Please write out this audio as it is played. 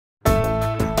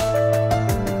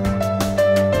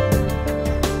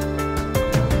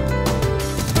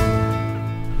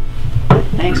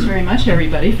Thanks very much,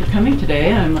 everybody, for coming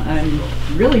today. I'm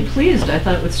really pleased. I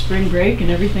thought with spring break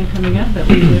and everything coming up that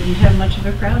we wouldn't have much of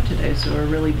a crowd today, so we're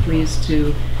really pleased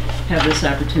to have this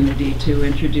opportunity to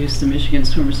introduce the Michigan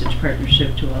Swimmers Itch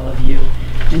Partnership to all of you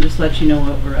and just let you know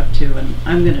what we're up to. And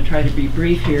I'm going to try to be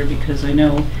brief here because I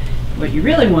know what you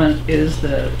really want is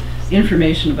the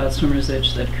information about swimmer's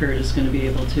itch that Kurt is going to be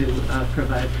able to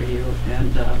provide for you,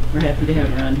 and we're happy to have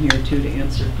her on here too to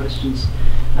answer questions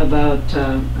about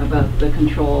the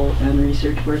control and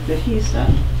research work that he's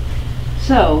done.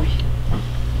 So,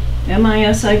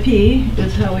 MISIP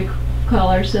is how we call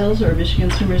ourselves, or Michigan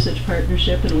Swimmers Itch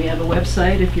Partnership, and we have a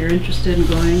website if you're interested in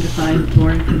going to find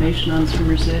more information on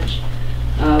swimmer's itch,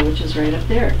 which is right up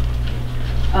there.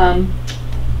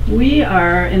 We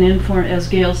are, as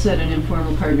Gail said, an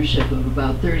informal partnership of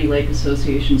about 30 lake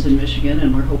associations in Michigan,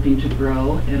 and we're hoping to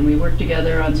grow. And we work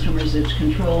together on swimmer's itch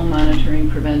control, monitoring,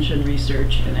 prevention,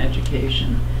 research, and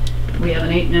education. We have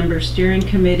an 8-member steering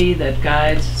committee that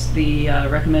guides the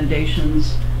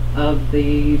recommendations of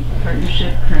the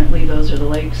partnership. Currently, those are the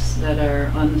lakes that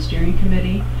are on the steering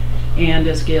committee. And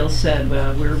as Gail said,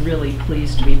 we're really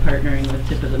pleased to be partnering with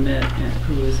Tip of the Mitt,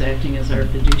 who is acting as our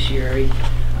fiduciary,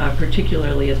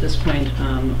 particularly at this point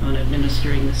on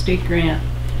administering the state grant.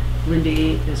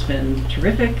 Lindy has been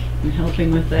terrific in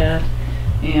helping with that,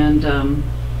 and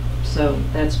so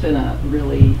that's been a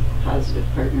really positive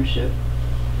partnership.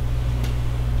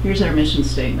 Here's our mission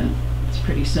statement. It's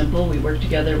pretty simple. We work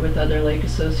together with other lake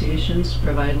associations,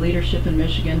 provide leadership in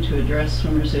Michigan to address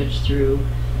swimmer's itch through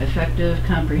effective,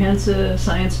 comprehensive,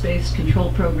 science-based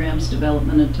control programs,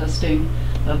 development and testing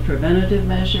of preventative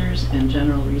measures, and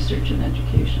general research and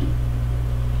education.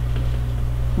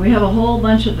 We have a whole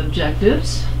bunch of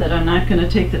objectives that I'm not going to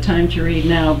take the time to read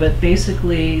now, but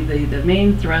basically the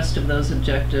main thrust of those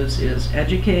objectives is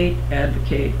educate,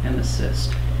 advocate, and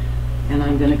assist. And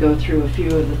I'm going to go through a few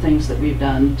of the things that we've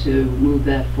done to move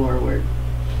that forward.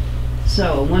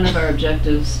 So one of our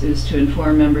objectives is to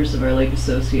inform members of our lake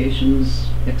associations,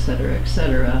 et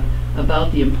cetera,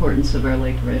 about the importance of our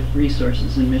lake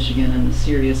resources in Michigan and the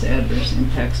serious adverse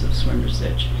impacts of swimmer's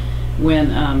itch. When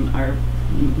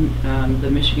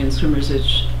the Michigan Swimmers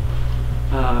Itch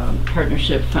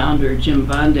Partnership founder, Jim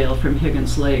Vondale from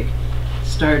Higgins Lake,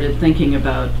 started thinking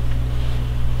about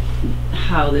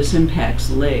how this impacts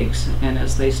lakes, and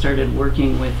as they started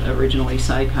working with originally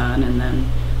SciCon and then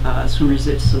Swimmer's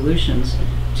Itch Solutions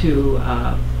to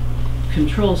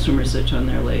control swimmer's itch on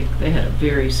their lake, they had a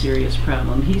very serious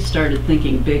problem. He started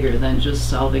thinking bigger than just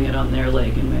solving it on their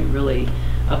lake, and I really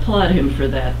applaud him for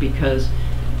that, because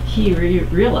he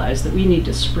realized that we need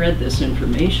to spread this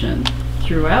information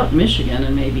throughout Michigan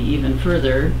and maybe even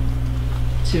further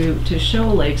to show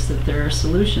lakes that there are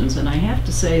solutions. And I have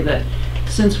to say that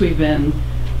since we've been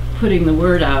putting the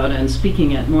word out and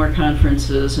speaking at more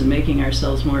conferences and making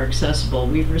ourselves more accessible,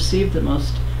 we've received the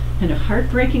most kind of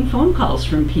heartbreaking phone calls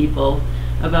from people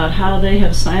about how they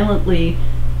have silently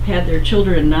had their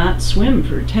children not swim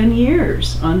for 10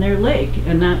 years on their lake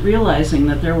and not realizing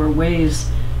that there were ways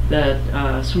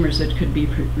that swimmer's itch could be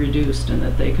reduced and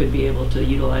that they could be able to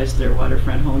utilize their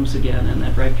waterfront homes again, and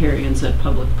that riparians at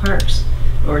public parks,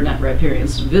 or not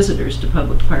riparians, visitors to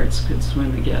public parks could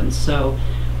swim again. So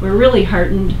we're really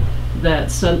heartened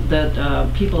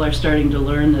that people are starting to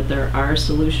learn that there are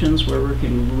solutions. We're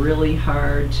working really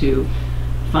hard to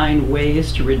find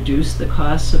ways to reduce the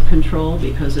costs of control,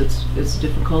 because it's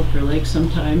difficult for lakes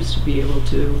sometimes to be able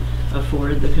to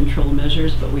afford the control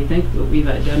measures, but we think that we've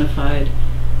identified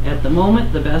at the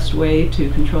moment the best way to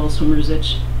control swimmer's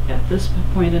itch at this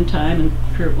point in time, and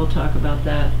Kurt will talk about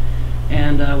that.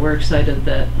 And we're excited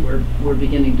that we're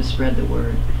beginning to spread the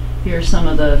word. Here are some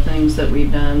of the things that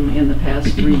we've done in the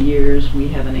past 3 years. We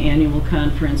have an annual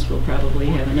conference. We'll probably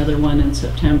have another one in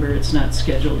September. It's not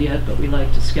scheduled yet, but we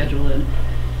like to schedule it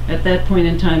at that point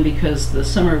in time, because the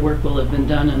summer work will have been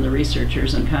done and the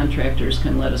researchers and contractors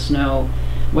can let us know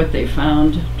what they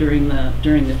found during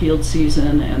the field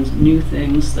season and new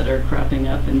things that are cropping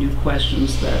up and new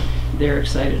questions that they're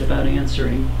excited about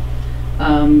answering.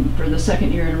 For the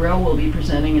second year in a row, we'll be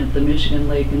presenting at the Michigan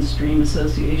Lake and Stream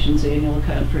Association's annual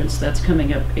conference. That's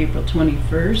coming up April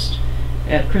 21st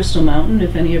at Crystal Mountain.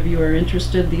 If any of you are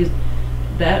interested,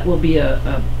 that will be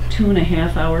a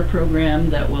 2.5-hour program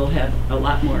that will have a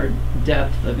lot more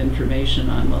depth of information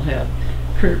on. We'll have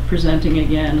Kurt presenting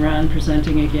again, Ron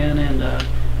presenting again, and a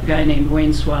guy named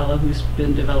Wayne Swallow, who's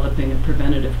been developing a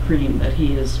preventative cream that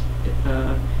he is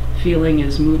feeling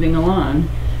is moving along.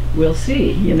 We'll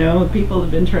see. You know, people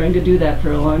have been trying to do that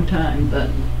for a long time, but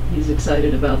he's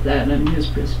excited about that, and his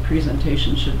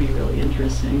presentation should be really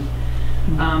interesting.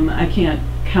 I can't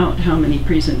count how many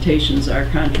presentations our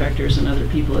contractors and other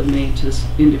people have made to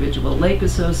individual lake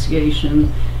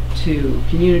associations, to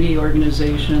community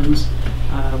organizations.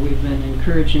 We've been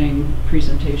encouraging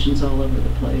presentations all over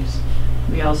the place.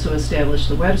 We also established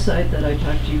the website that I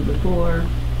talked to you before,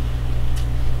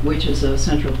 which is a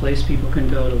central place people can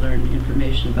go to learn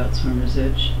information about swimmer's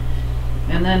itch.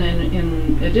 And then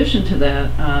in addition to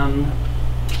that,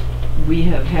 we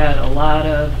have had a lot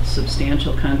of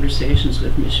substantial conversations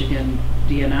with Michigan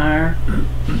DNR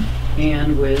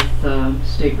and with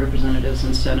state representatives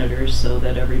and senators so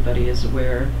that everybody is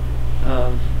aware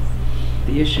of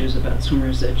the issues about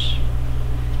swimmer's itch.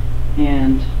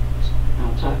 And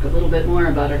I'll talk a little bit more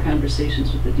about our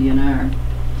conversations with the DNR.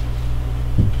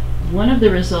 One of the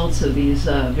results of these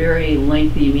very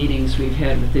lengthy meetings we've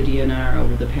had with the DNR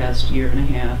over the past year and a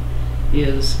half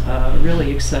is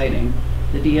really exciting.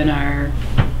 The DNR,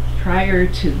 prior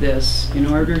to this, in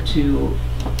order to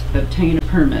obtain a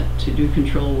permit to do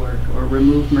control work or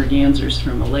remove mergansers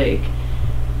from a lake,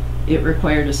 it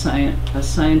required a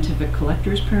scientific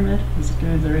collector's permit. Is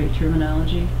that the right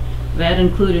terminology? That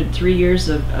included 3 years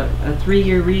of a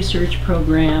 3-year research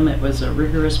program. It was a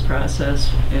rigorous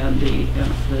process, and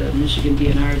the Michigan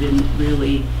DNR didn't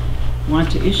really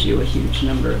want to issue a huge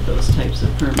number of those types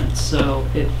of permits. So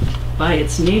it, by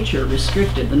its nature,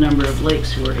 restricted the number of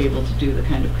lakes who were able to do the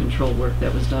kind of control work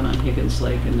that was done on Higgins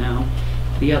Lake and now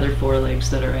the other 4 lakes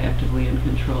that are actively in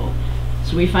control.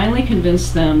 So we finally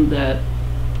convinced them that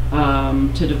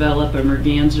to develop a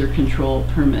merganser control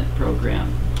permit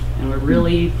program. And we're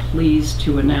really pleased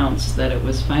to announce that it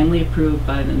was finally approved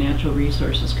by the Natural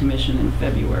Resources Commission in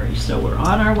February. So we're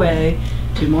on our way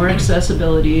to more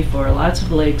accessibility for lots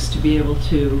of lakes to be able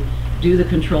to do the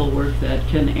control work that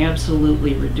can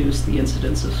absolutely reduce the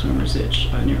incidence of swimmer's itch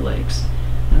on your lakes.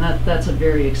 And that's a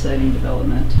very exciting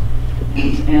development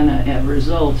and a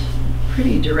result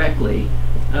pretty directly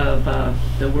of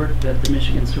the work that the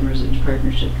Michigan Swimmer's Itch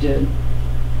Partnership did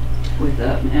with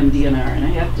MDNR. And I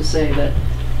have to say that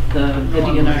the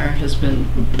DNR has been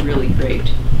really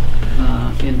great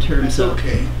in terms of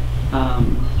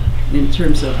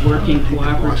working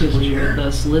cooperatively with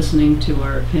us, listening to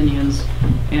our opinions,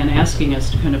 and asking us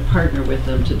to kind of partner with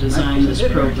them to design this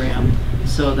program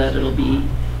so that it'll be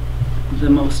the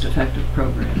most effective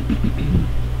program.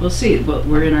 We'll see, but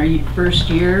we're in our first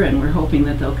year, and we're hoping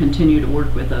that they'll continue to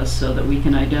work with us so that we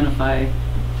can identify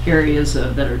areas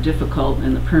that are difficult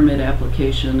in the permit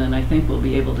application, and I think we'll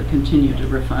be able to continue to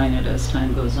refine it as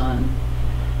time goes on.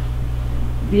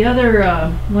 The other,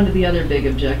 one of the other big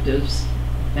objectives,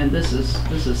 and this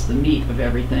is the meat of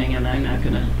everything, and I'm not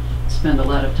going to spend a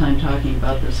lot of time talking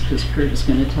about this because Kurt is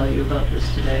going to tell you about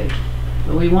this today,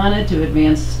 but we wanted to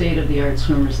advance state-of-the-art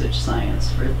swimmer's itch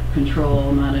science for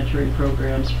control, monitoring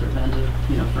programs, preventive,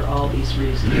 for all these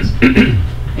reasons.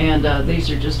 And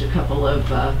these are just a couple of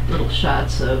little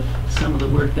shots of some of the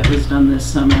work that was done this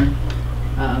summer.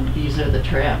 These are the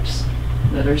traps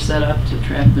that are set up to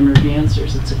trap the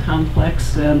mergansers. It's a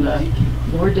complex and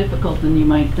more difficult than you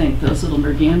might think. Those little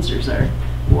mergansers are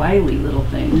wily little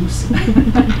things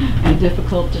and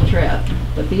difficult to trap.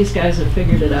 But these guys have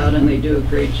figured it out and they do a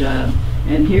great job.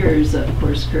 And here's, of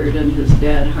course, Kurt and his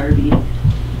dad, Harvey,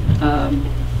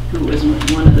 who was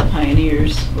one of the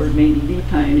pioneers, or maybe the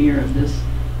pioneer of this,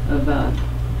 of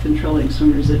controlling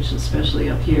swimmer's itch, especially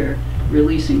up here,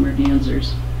 releasing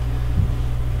mergansers.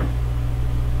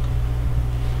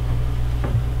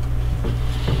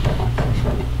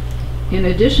 In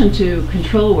addition to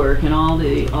control work and all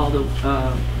the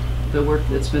work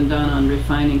that's been done on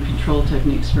refining control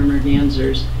techniques for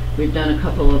mergansers, we've done a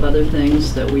couple of other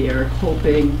things that we are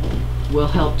hoping will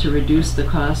help to reduce the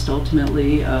cost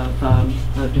ultimately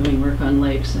of doing work on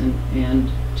lakes and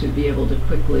to be able to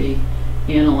quickly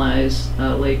analyze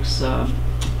lakes, the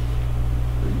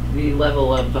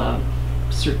level of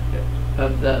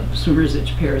the swimmer's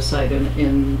itch parasite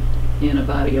in a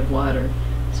body of water.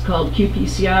 It's called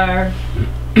qPCR.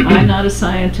 I'm not a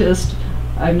scientist.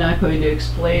 I'm not going to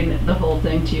explain the whole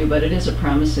thing to you, but it is a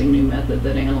promising new method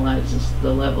that analyzes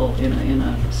the level in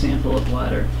a sample of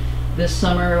water. This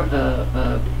summer,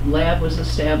 a lab was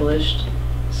established,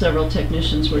 several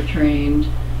technicians were trained,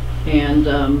 and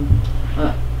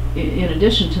in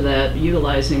addition to that,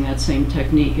 utilizing that same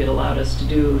technique, it allowed us to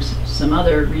do some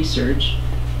other research,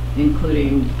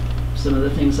 including some of the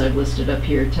things I've listed up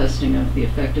here, testing of the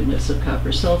effectiveness of copper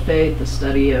sulfate, the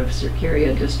study of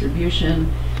cercaria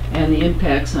distribution, and the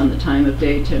impacts on the time of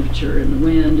day, temperature, and the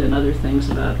wind, and other things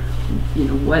about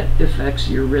what affects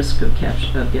your risk of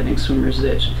getting swimmer's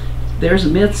itch. There's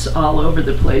myths all over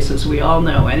the place, as we all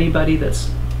know. Anybody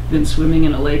that's been swimming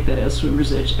in a lake that has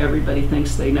swimmer's itch, everybody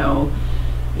thinks they know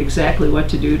exactly what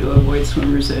to do to avoid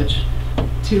swimmer's itch.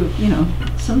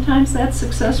 Sometimes that's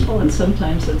successful and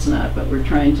sometimes it's not, but we're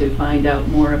trying to find out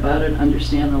more about it,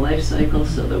 understand the life cycle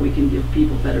so that we can give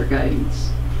people better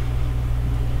guidance.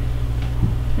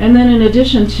 And then in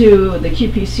addition to the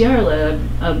qPCR lab,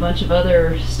 a bunch of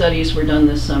other studies were done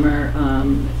this summer.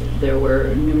 There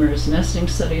were numerous nesting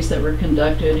studies that were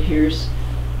conducted. Here's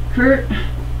Kurt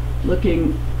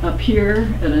looking up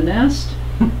here at a nest.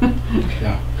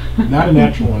 Yeah, not a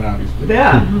natural one, obviously.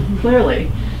 Yeah,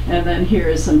 clearly. And then here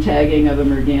is some tagging of a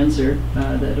merganser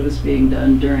that was being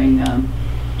done during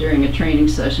a training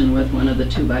session with one of the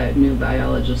two new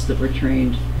biologists that were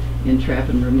trained in trap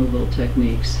and removal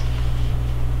techniques.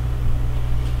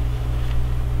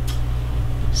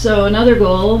 So another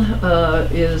goal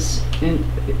is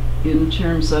in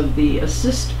terms of the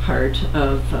assist part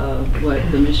of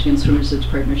what the Michigan Swimmers Itch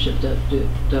Partnership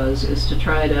does is to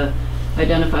try to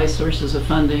identify sources of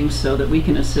funding so that we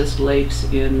can assist lakes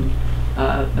in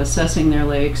assessing their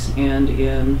lakes and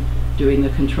in doing the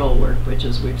control work, which,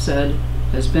 as we've said,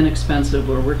 has been expensive.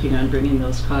 We're working on bringing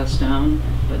those costs down,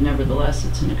 but nevertheless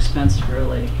it's an expense for a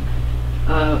lake.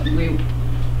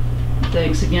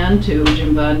 Thanks again to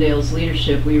Jim Bondale's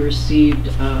leadership, we received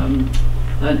an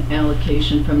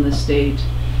allocation from the state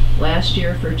last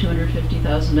year for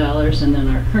 $250,000, and then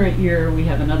our current year we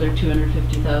have another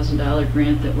 $250,000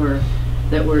 grant that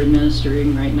we're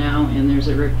administering right now, and there's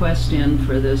a request in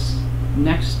for this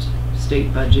next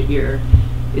state budget year.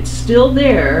 It's still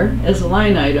there as a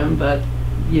line item, but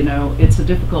it's a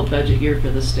difficult budget year for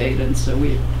the state, and so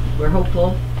we're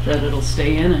hopeful that it'll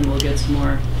stay in and we'll get some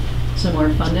more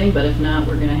funding, but if not,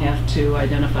 we're going to have to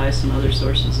identify some other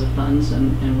sources of funds,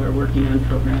 and we're working on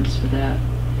programs for that.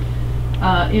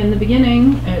 In the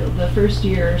beginning, the first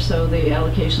year or so, the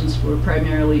allocations were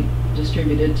primarily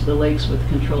distributed to the lakes with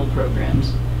control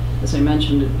programs. As I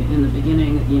mentioned in the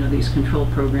beginning, these control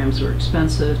programs were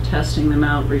expensive, testing them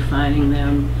out, refining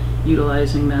them,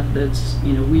 utilizing methods.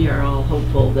 We are all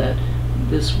hopeful that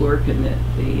this work and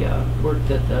the work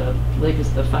that the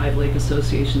 5 lake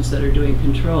associations that are doing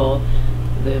control,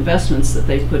 the investments that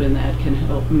they put in that can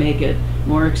help make it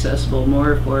more accessible,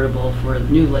 more affordable for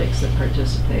new lakes that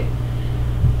participate.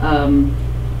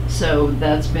 So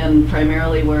that's been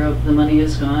primarily where the money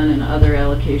has gone, and other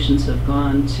allocations have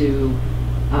gone to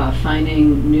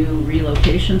finding new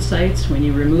relocation sites. When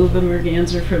you remove a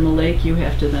merganser from a lake, you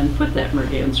have to then put that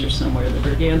merganser somewhere. The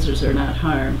mergansers are not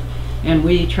harmed. And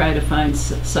we try to find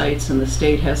sites, and the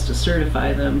state has to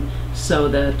certify them so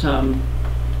that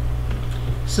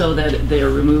they are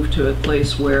removed to a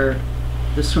place where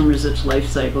the swimmer's itch life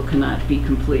cycle cannot be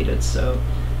completed. So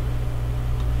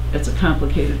it's a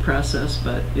complicated process,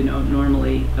 but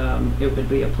normally it would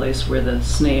be a place where the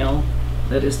snail,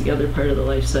 that is the other part of the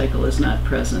life cycle, is not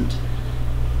present.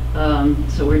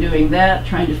 So we're doing that,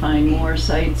 trying to find more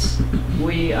sites.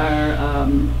 We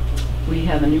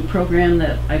have a new program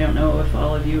that I don't know if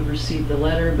all of you have received the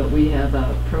letter, but we have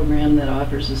a program that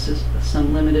offers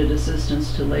some limited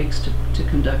assistance to lakes to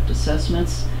conduct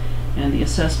assessments, and the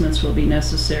assessments will be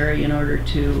necessary in order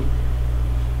to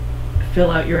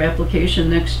fill out your application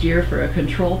next year for a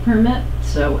control permit.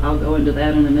 So I'll go into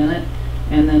that in a minute.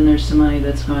 And then there's some money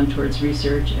that's gone towards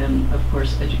research and, of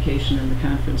course, education and the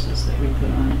conferences that we put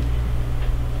on.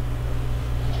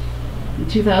 In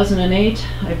 2008,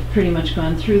 I've pretty much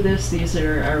gone through this. These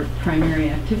are our primary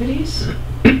activities.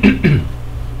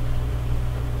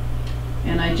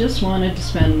 And I just wanted to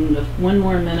spend one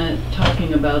more minute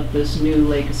talking about this new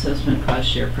lake assessment cost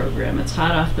share program. It's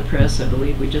hot off the press. I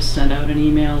believe we just sent out an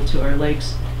email to our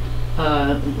lakes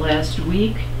last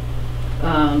week.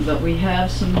 But we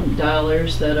have some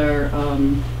dollars that are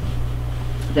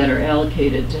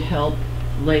allocated to help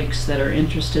lakes that are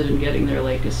interested in getting their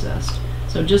lake assessed.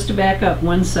 So just to back up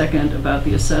 1 second about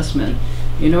the assessment,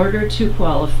 in order to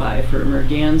qualify for a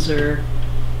merganser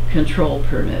control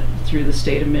permit through the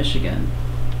state of Michigan,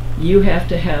 you have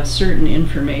to have certain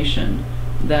information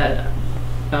that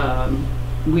I'm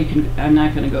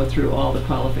not going to go through all the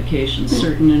qualifications,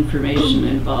 certain information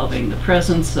involving the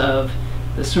presence of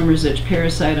the swimmer's itch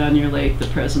parasite on your lake, the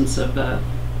presence of the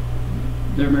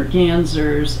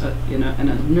mergansers, and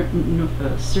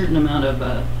a certain amount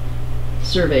of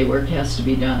survey work has to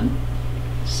be done.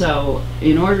 So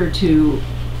in order to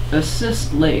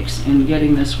assist lakes in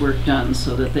getting this work done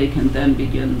so that they can then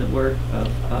begin the work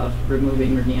of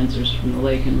removing mergansers from the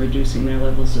lake and reducing their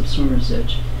levels of swimmer's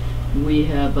itch, we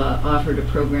have offered a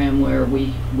program where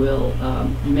we will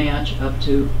match up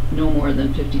to no more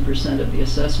than 50% of the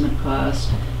assessment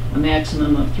cost, a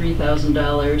maximum of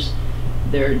 $3,000.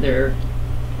 They're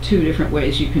two different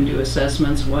ways you can do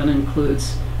assessments. One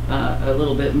includes a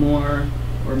little bit more,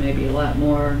 or maybe a lot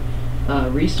more,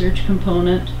 research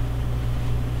component.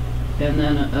 And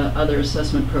then other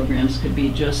assessment programs could be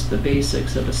just the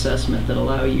basics of assessment that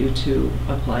allow you to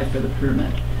apply for the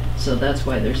permit. So that's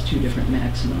why there's two different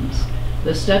maximums.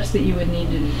 The steps that you would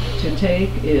need to take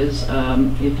is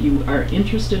if you are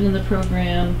interested in the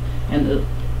program, and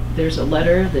there's a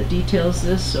letter that details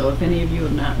this, so if any of you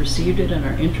have not received it and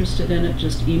are interested in it,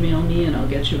 just email me and I'll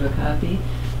get you a copy.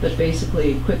 But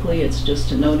basically, quickly, it's just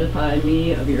to notify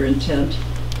me of your intent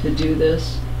to do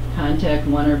this, contact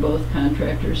one or both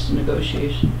contractors to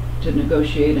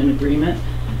negotiate an agreement.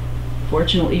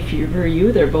 Fortunately for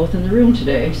you, they're both in the room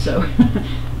today, so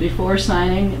before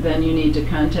signing, then you need to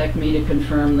contact me to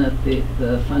confirm that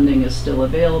the funding is still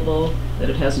available, that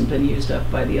it hasn't been used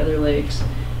up by the other lakes,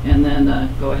 and then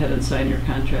go ahead and sign your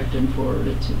contract and forward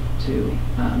it to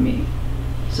me.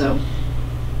 So,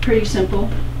 pretty simple.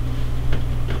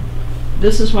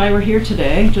 This is why we're here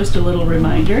today, just a little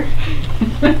reminder.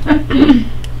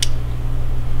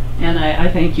 And I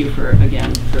thank you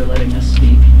again for letting us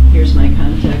speak. Here's my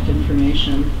contact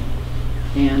information,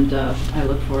 and I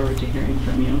look forward to hearing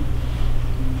from you.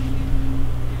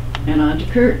 And on to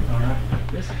Kurt. All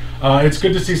right. It's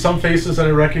good to see some faces that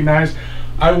I recognize.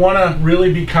 I want to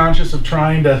really be conscious of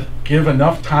trying to give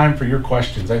enough time for your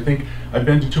questions. I think I've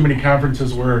been to too many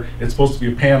conferences where it's supposed to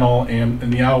be a panel, and in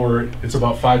the hour it's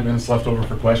about 5 minutes left over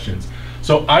for questions.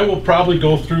 So I will probably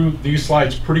go through these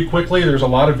slides pretty quickly. There's a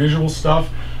lot of visual stuff.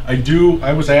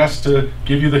 I was asked to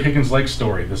give you the Higgins Lake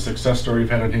story, the success story we've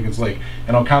had on Higgins Lake,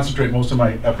 and I'll concentrate most of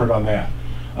my effort on that.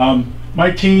 My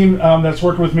team that's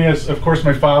working with me is, of course,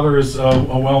 my father is a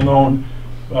well-known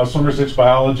swimmer's itch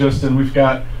biologist, and we've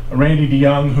got Randy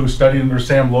DeYoung, who studied under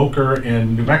Sam Locher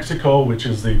in New Mexico, which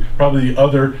is probably the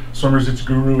other swimmer's itch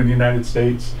guru in the United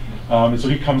States. And so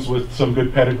he comes with some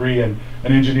good pedigree, and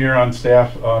an engineer on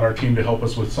staff on our team to help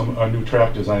us with some new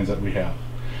trap designs that we have.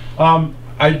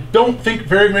 I don't think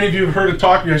very many of you have heard a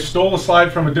talk. I stole a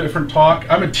slide from a different talk.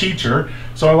 I'm a teacher,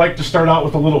 so I like to start out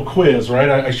with a little quiz, right?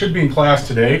 I should be in class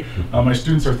today. My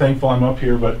students are thankful I'm up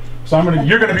here, but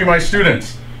you're going to be my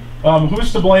students.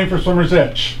 Who's to blame for swimmer's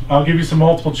itch? I'll give you some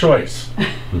multiple choice.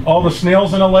 All the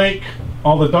snails in a lake,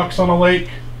 all the ducks on a lake,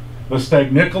 the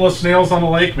stagnicola snails on a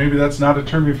lake, maybe that's not a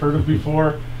term you've heard of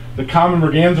before, the common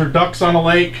merganser ducks on a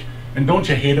lake, and don't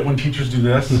you hate it when teachers do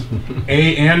this?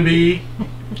 A and B,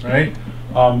 right?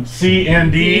 C and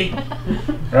D,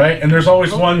 right? And there's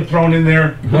always one thrown in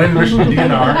there, blame the DNR,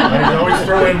 right? They always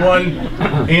throw in one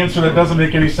answer that doesn't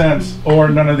make any sense, or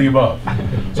none of the above.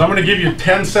 So I'm going to give you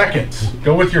 10 seconds.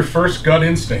 Go with your first gut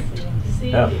instinct.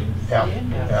 C. F.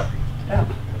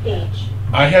 H.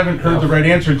 I haven't heard the right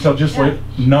answer until just like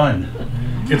none.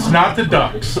 It's not the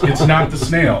ducks, it's not the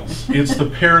snails, it's the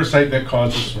parasite that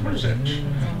causes swimmer's itch.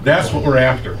 That's what we're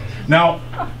after. Now,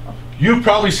 you've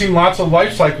probably seen lots of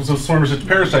life cycles of swimmer's itch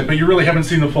parasite, but you really haven't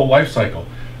seen the full life cycle.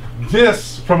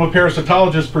 This, from a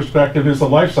parasitologist perspective, is the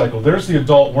life cycle. There's the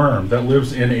adult worm that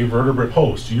lives in a vertebrate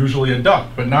host, usually a duck,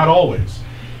 but not always.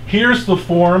 Here's the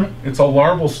form, it's a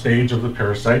larval stage of the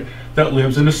parasite that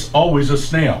lives in always a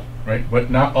snail, right?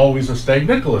 But not always a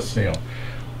stagnicola snail.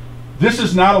 This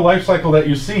is not a life cycle that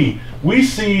you see. We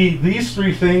see these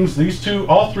three things,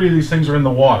 all three of these things are in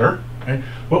the water, right?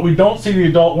 But we don't see the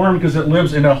adult worm because it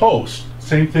lives in a host.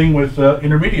 Same thing with the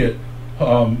intermediate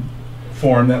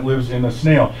form that lives in a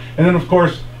snail. And then, of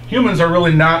course, humans are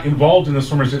really not involved in the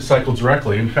swimmer's itch cycle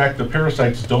directly. In fact, the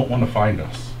parasites don't want to find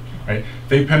us, right?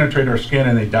 They penetrate our skin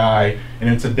and they die, and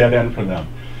it's a dead end for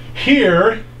them.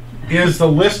 Here is the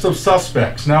list of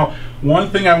suspects. Now, one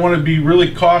thing I want to be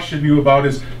really caution you about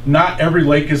is not every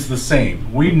lake is the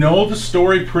same. We know the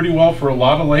story pretty well for a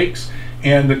lot of lakes,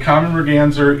 and the common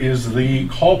merganser is the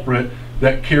culprit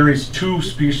that carries 2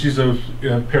 species of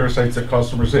parasites that cause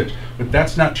swimmer's itch. But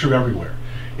that's not true everywhere.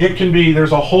 It can be,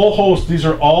 there's a whole host, these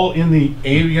are all in the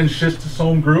avian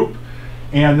schistosome group,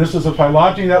 and this is a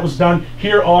phylogeny that was done.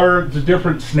 Here are the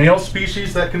different snail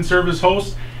species that can serve as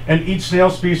hosts, and each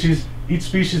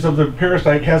species of the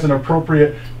parasite has an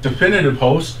appropriate definitive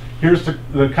host. Here's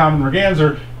the common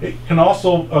merganser. It can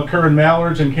also occur in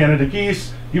mallards and Canada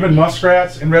geese, even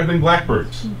muskrats and red-winged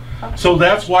blackbirds. So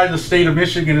that's why the state of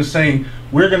Michigan is saying,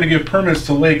 we're going to give permits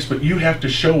to lakes, but you have to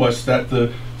show us that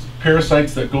the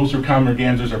parasites that go through common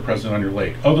mergansers are present on your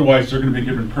lake. Otherwise, they're going to be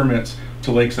given permits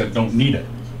to lakes that don't need it.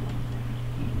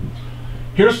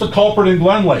 Here's the culprit in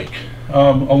Glen Lake.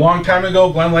 A long time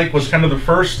ago, Glen Lake was kind of the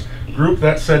first group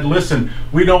that said, listen,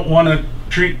 we don't want to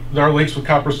treat our lakes with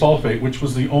copper sulfate, which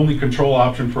was the only control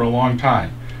option for a long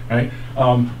time. right?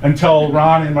 Until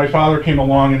Ron and my father came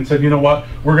along and said, you know what,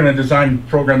 we're going to design a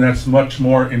program that's much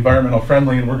more environmental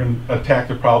friendly, and we're going to attack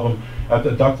the problem at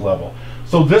the duck level.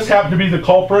 So this happened to be the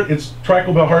culprit. It's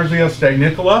Trichobilharzia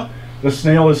stagnicola. The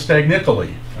snail is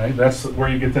stagnicoli, right? That's where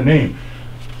you get the name.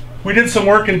 We did some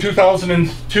work in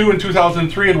 2002 and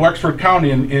 2003 in Wexford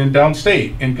County in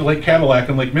downstate, in Lake Cadillac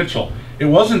and Lake Mitchell. It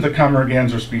wasn't the common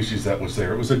merganser species that was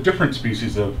there. It was a different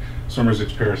species of swimmer's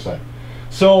itch parasite.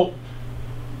 So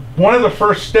one of the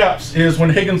first steps is when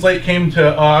Higgins Lake came to,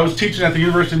 I was teaching at the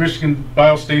University of Michigan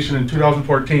Biostation in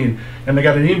 2014, and they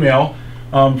got an email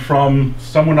from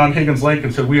someone on Higgins Lake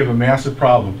and said, we have a massive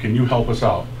problem, can you help us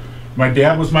out? My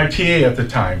dad was my TA at the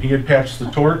time. He had patched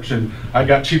the torch, and I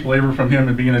got cheap labor from him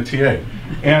and being a TA.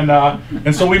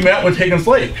 And so we met with Higgins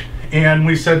Lake, and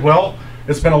we said, well,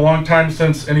 it's been a long time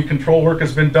since any control work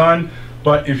has been done,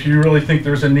 but if you really think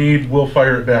there's a need, we'll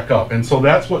fire it back up. And so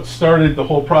that's what started the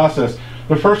whole process.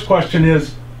 The first question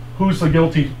is, who's the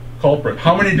guilty culprit?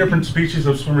 How many different species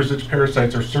of swimmer's itch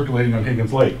parasites are circulating on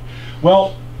Higgins Lake?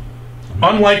 Well,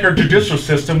 unlike our judicial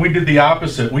system, we did the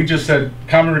opposite. We just said,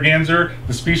 common merganser,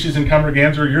 the species in common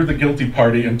merganser, you're the guilty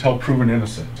party until proven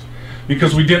innocent.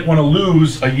 Because we didn't want to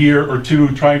lose a year or two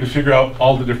trying to figure out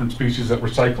all the different species that were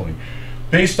cycling.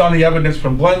 Based on the evidence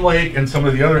from Glen Lake and some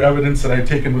of the other evidence that I'd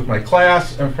taken with my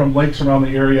class and from lakes around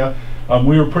the area,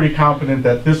 we were pretty confident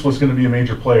that this was going to be a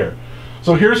major player.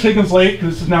 So here's Higgins Lake.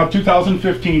 This is now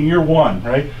 2015, year one,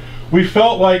 right? We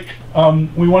felt like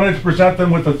we wanted to present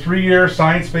them with a 3-year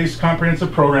science-based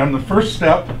comprehensive program. The first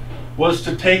step was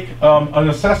to take an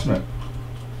assessment.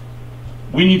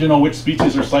 We need to know which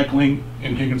species are cycling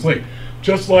in Higgins Lake.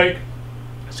 Just like,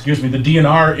 excuse me, the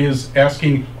DNR is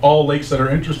asking all lakes that are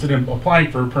interested in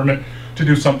applying for a permit to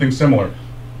do something similar.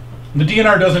 The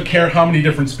DNR doesn't care how many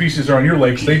different species are on your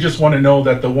lakes. They just want to know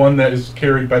that the one that is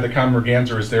carried by the common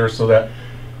merganser is there so that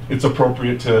it's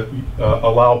appropriate to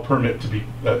allow permit to be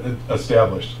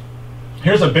established.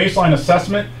 Here's a baseline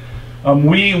assessment.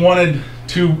 We wanted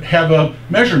to have a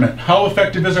measurement. How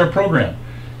effective is our program?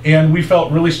 And we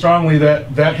felt really strongly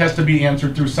that that has to be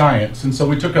answered through science. And so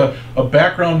we took a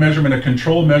background measurement, a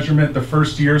control measurement the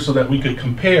first year so that we could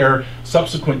compare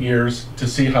subsequent years to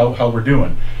see how we're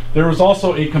doing. There was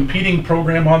also a competing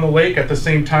program on the lake at the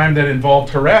same time that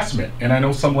involved harassment. And I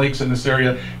know some lakes in this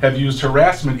area have used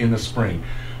harassment in the spring.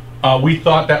 We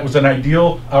thought that was an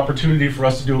ideal opportunity for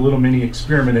us to do a little mini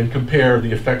experiment and compare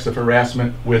the effects of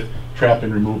harassment with trap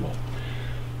and removal.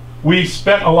 We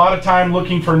spent a lot of time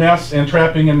looking for nests and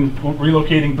trapping and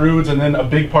relocating broods, and then a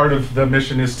big part of the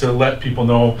mission is to let people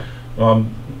know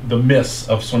the myths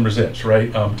of swimmer's itch,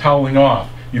 right? Toweling off.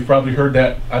 You've probably heard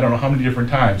that I don't know how many different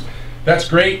times. That's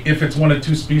great if it's one of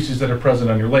 2 species that are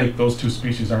present on your lake. Those 2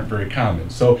 species aren't very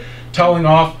common. So toweling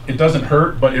off, it doesn't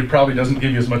hurt, but it probably doesn't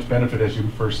give you as much benefit as you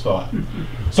first thought.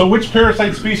 So which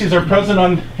parasite species are present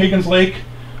on Higgins Lake?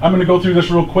 I'm going to go through this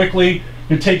real quickly.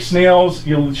 You take snails,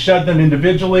 you shed them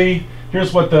individually.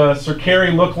 Here's what the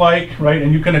cercari look like, right?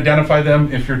 And you can identify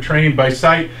them if you're trained by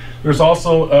sight. There's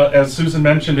also, as Susan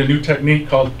mentioned, a new technique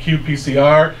called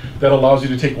qPCR that allows you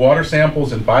to take water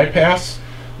samples and bypass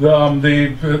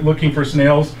looking for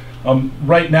snails.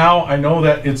 Right now, I know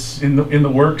that it's in the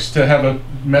works to have a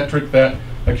metric a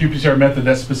qPCR method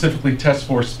that specifically tests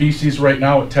for species. Right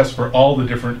now, it tests for all the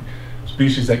different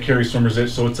species that carry swimmer's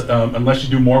itch. So it's unless you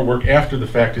do more work after the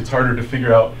fact, it's harder to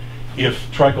figure out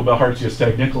if Trichobilharzia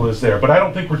stagnicola is there. But I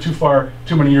don't think we're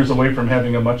too many years away from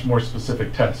having a much more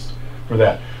specific test for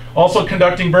that. Also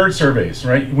conducting bird surveys,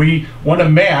 right? We want to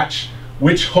match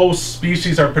which host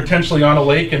species are potentially on a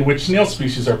lake and which snail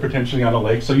species are potentially on a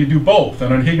lake. So you do both.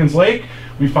 And on Higgins Lake,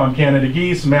 we found Canada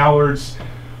geese, mallards,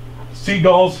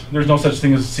 seagulls. There's no such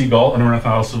thing as a seagull, an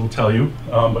ornithologist will tell you,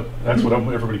 but that's what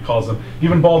everybody calls them.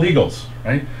 Even bald eagles,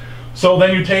 right? So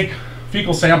then you take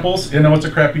fecal samples. You know, it's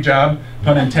a crappy job,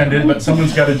 pun intended, but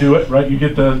someone's got to do it, right? You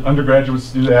get the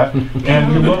undergraduates to do that.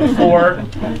 And you look for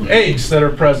eggs that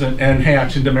are present and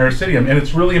hatch into Maricidium. And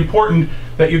it's really important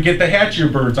that you get the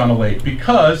hatchier birds on a lake,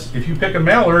 because if you pick a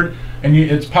mallard and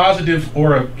it's positive,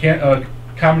 or a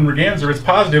common merganser, it's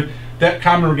positive, that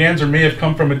common merganser may have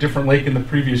come from a different lake in the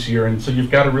previous year. And so you've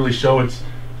got to really show it's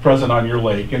present on your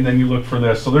lake. And then you look for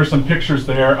this. So there's some pictures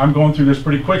there. I'm going through this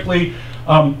pretty quickly.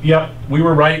 Yep, we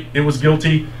were right. It was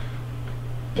guilty.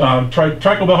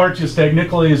 Trichobilharzia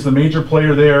stagnicola is the major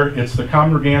player there. It's the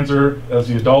common merganser as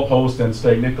the adult host, and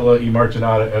Stagnicola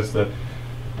emarginata as the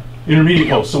intermediate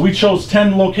host. So we chose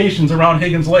 10 locations around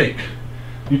Higgins Lake.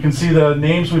 You can see the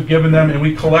names we've given them, and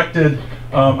we collected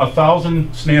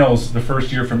 1,000 snails the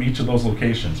first year from each of those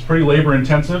locations. Pretty labor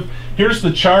intensive. Here's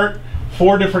the chart,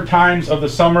 4 different times of the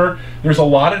summer. There's a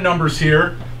lot of numbers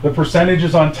here. The percentage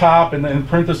is on top, and in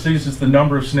parentheses is the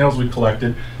number of snails we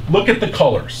collected. Look at the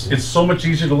colors. It's so much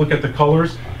easier to look at the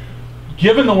colors.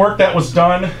 Given the work that was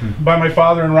done by my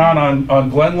father and Ron on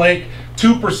Glen Lake,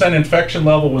 2% infection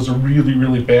level was a really,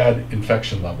 really bad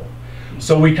infection level.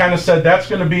 So we kind of said that's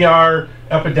going to be our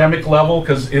epidemic level,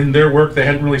 because in their work they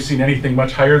hadn't really seen anything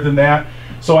much higher than that.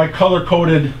 So I color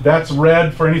coded, that's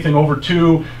red for anything over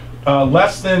 2,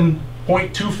 less than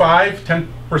 0.25,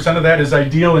 10% of that is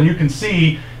ideal. And you can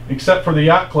see, except for the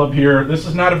yacht club here, this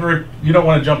is not a very, you don't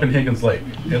want to jump in Higgins Lake,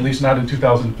 at least not in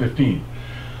 2015.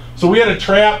 So we had a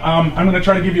trap. I'm going to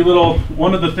try to give you a little,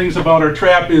 one of the things about our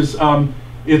trap is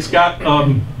it's got,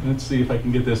 let's see if I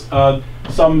can get this,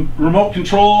 some remote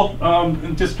control,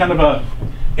 and just kind of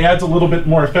adds a little bit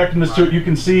more effectiveness to it. You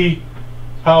can see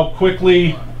how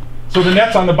quickly, so the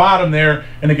net's on the bottom there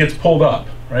and it gets pulled up,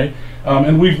 right?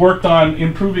 And we've worked on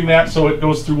improving that so it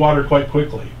goes through water quite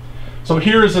quickly. So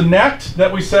here is a net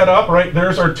that we set up, right?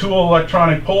 There's our 2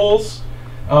 electronic poles.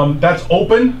 That's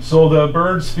open, so the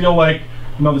birds feel like,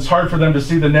 you know, it's hard for them to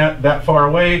see the net that far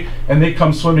away, and they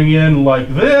come swimming in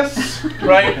like this,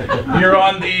 right? You're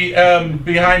on the,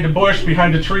 behind a bush,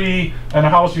 behind a tree, and a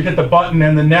house, you hit the button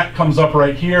and the net comes up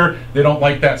right here. They don't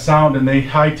like that sound and they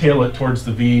hightail it towards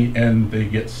the V and they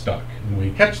get stuck and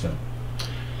we catch them.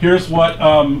 Here's what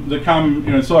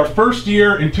so our first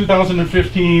year in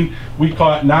 2015, we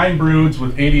caught 9 broods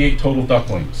with 88 total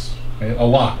ducklings, okay? A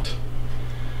lot.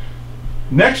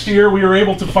 Next year, we were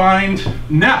able to find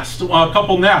a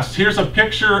couple nests. Here's a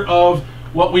picture of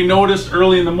what we noticed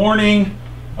early in the morning.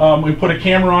 We put a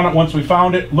camera on it once we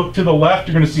found it. Look to the left,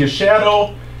 you're going to see a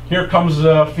shadow. Here comes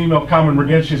a female common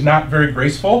merganser. She's not very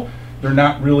graceful. They're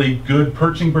not really good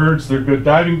perching birds. They're good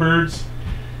diving birds.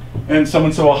 And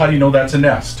someone said, well, how do you know that's a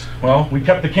nest? Well, we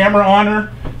kept the camera on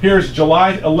her. Here's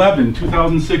July 11,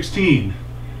 2016.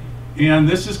 And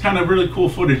this is kind of really cool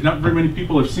footage. Not very many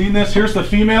people have seen this. Here's the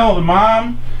female, the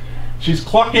mom. She's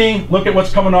clucking. Look at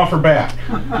what's coming off her back.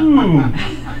 Ooh,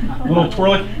 a little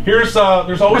twirly. Here's,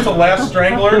 there's always a last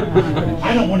strangler.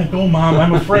 I don't want to go, Mom.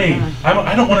 I'm afraid.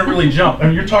 I don't want to really jump. I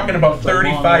mean, you're talking about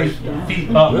 35 feet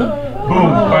up. Boom,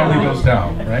 finally goes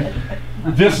down, right?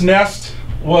 This nest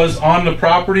was on the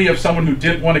property of someone who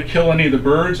didn't want to kill any of the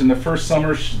birds. In the first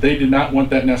summer, they did not want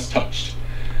that nest touched.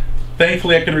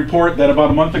 Thankfully, I can report that about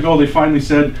a month ago, they finally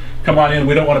said, come on in,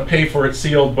 we don't want to pay for it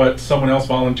sealed, but someone else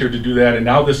volunteered to do that, and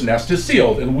now this nest is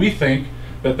sealed. And we think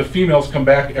that the females come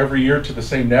back every year to the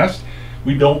same nest.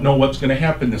 We don't know what's going to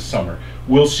happen this summer.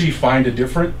 Will she find a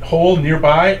different hole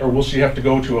nearby, or will she have to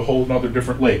go to a whole other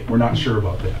different lake? We're not sure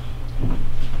about that.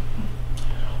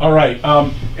 All right,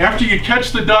 after you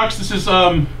catch the ducks, this is,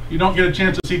 you don't get a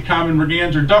chance to see common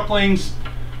merganser ducklings.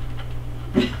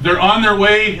 They're on their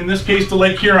way, in this case, to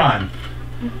Lake Huron.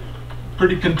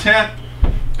 Pretty content.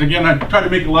 Again, I try to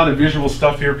make a lot of visual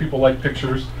stuff here. People like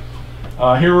pictures.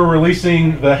 Here we're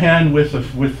releasing the hen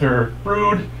with her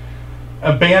brood,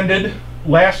 banded.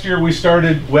 Last year we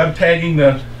started web tagging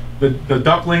the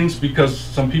ducklings because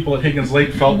some people at Higgins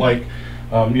Lake felt like,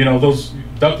 you know, those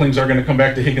ducklings are going to come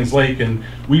back to Higgins Lake, and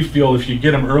we feel if you get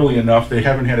them early enough, they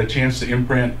haven't had a chance to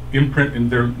imprint in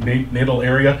their natal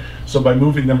area. So by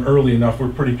moving them early enough, we're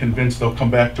pretty convinced they'll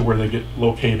come back to where they get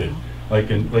located,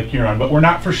 like in Lake Huron. But we're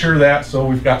not for sure that, so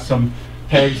we've got some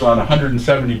tags on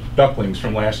 170 ducklings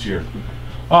from last year.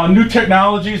 New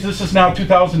technologies, this is now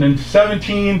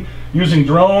 2017, using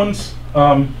drones.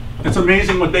 It's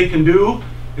amazing what they can do.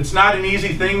 It's not an easy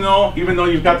thing though, even though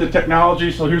you've got the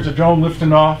technology. So here's a drone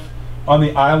lifting off on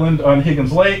the island on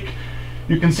Higgins Lake.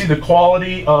 You can see the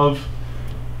quality of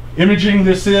imaging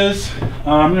this is.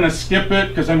 I'm going to skip it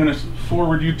because I'm going to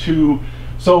forward you to,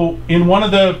 so in one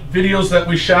of the videos that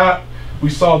we shot, we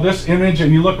saw this image,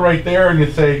 and you look right there and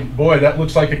you say, boy, that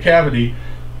looks like a cavity.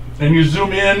 And you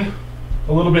zoom in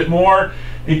a little bit more.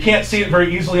 You can't see it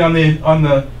very easily on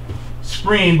the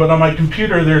screen, but on my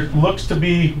computer there looks to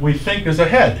be, we think, is a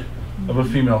head of a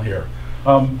female here.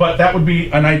 But that would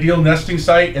be an ideal nesting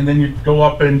site, and then you go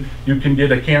up and you can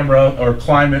get a camera or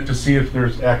climb it to see if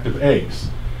there's active eggs.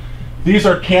 These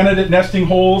are candidate nesting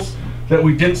holes that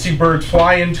we didn't see birds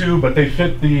fly into, but they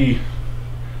fit the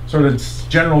sort of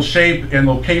general shape and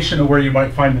location of where you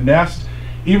might find the nest.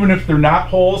 Even if they're not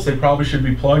holes, they probably should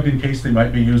be plugged in case they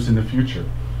might be used in the future.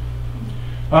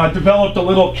 Developed a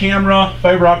little camera,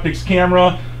 fiber optics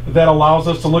camera, that allows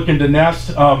us to look into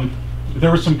nests. There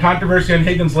was some controversy on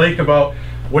Higgins Lake about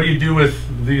what do you do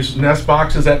with these nest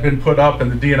boxes that have been put up,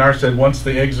 and the DNR said once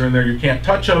the eggs are in there you can't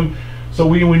touch them. So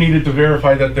we needed to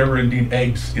verify that there were indeed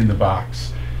eggs in the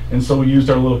box. And so we used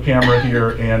our little camera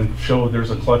here and showed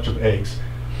there's a clutch of eggs.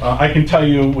 I can tell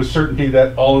you with certainty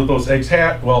that all of those eggs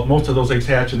hatch, well, most of those eggs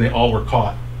hatch, and they all were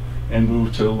caught and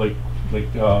move to Lake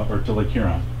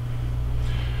Huron.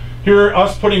 Here,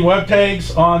 us putting web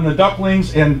tags on the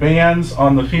ducklings and bands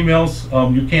on the females.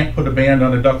 You can't put a band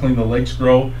on a duckling; the legs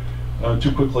grow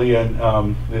too quickly, and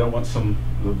they don't want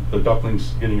the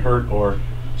ducklings getting hurt or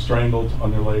strangled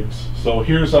on their legs. So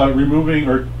here's removing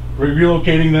or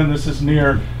relocating them. This is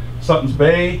near Sutton's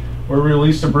Bay, where we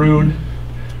released a brood.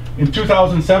 In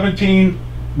 2017,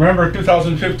 remember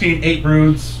 2015,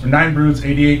 9 broods,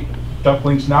 88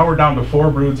 ducklings. Now we're down to 4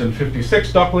 broods and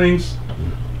 56 ducklings.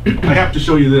 I have to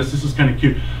show you this. This is kind of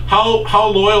cute. How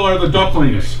loyal are the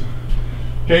ducklings?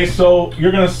 Okay, so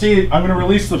you're going to see, I'm going to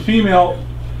release the female,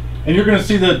 and you're going to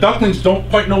see the ducklings don't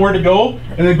quite know where to go,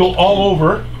 and they go all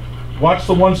over. Watch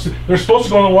the ones, they're supposed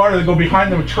to go in the water, they go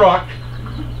behind the truck.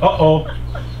 Uh-oh.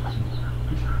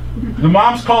 The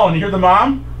mom's calling. You hear the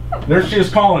mom? There she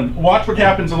is calling. Watch what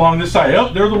happens along this side.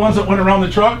 Oh, they're the ones that went around the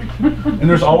truck, and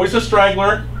there's always a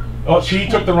straggler. Oh, she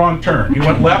took the wrong turn. He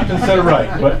went left instead of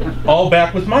right, but all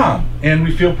back with mom. And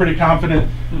we feel pretty confident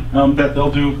that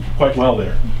they'll do quite well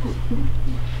there.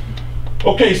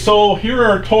 Okay, so here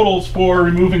are totals for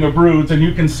removing of broods, and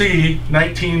you can see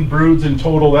 19 broods in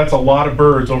total. That's a lot of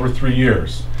birds over 3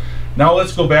 years. Now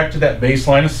let's go back to that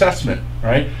baseline assessment,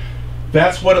 right?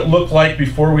 That's what it looked like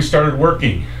before we started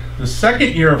working. The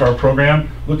second year of our program,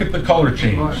 look at the color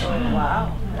change.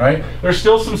 Wow. Right? There's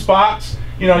still some spots.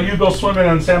 You know, you go swimming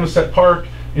on Samoset Park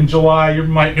in July, you're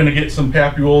might going to get some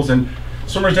papules, and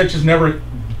swimmer's itch is never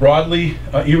broadly,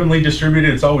 evenly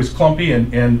distributed. It's always clumpy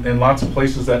and lots of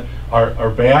places that are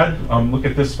bad. Look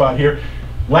at this spot here.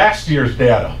 Last year's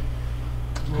data,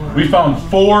 we found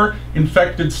 4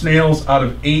 infected snails out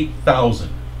of 8,000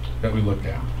 that we looked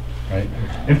at. Right?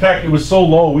 In fact, it was so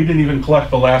low, we didn't even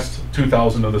collect the last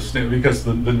 2,000 of the snails because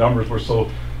the numbers were so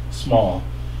small.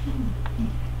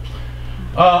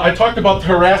 I talked about the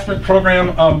harassment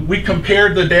program. We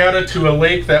compared the data to a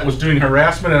lake that was doing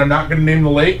harassment, and I'm not going to name the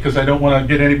lake because I don't want to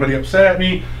get anybody upset at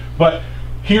me, but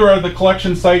here are the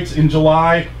collection sites in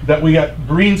July that we got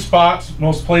green spots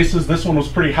most places. This one was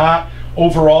pretty hot.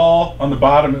 Overall, on the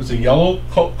bottom, it was a yellow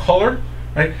color.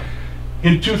 Right?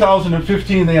 In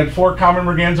 2015, they had 4 common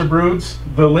merganser broods.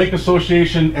 The Lake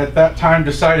Association at that time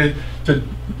decided to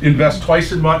invest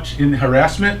twice as much in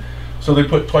harassment. So they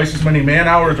put twice as many man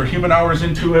hours or human hours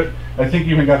into it. I think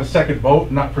even got a second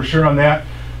boat, not for sure on that.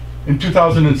 In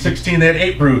 2016, they had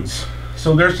 8 broods.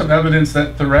 So there's some evidence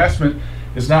that the harassment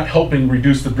is not helping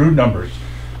reduce the brood numbers.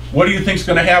 What do you think is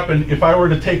going to happen if I were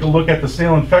to take a look at the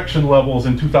snail infection levels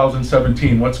in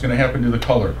 2017? What's going to happen to the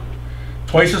color?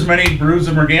 Twice as many broods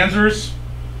of mergansers.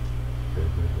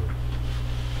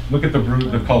 Look at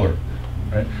the color.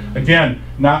 Right? Again,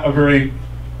 not a very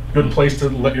good place to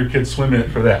let your kids swim in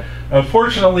it for that.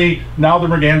 Fortunately, now the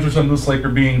mergansers on this lake are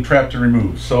being trapped and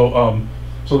removed. So,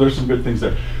 so there's some good things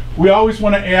there. We always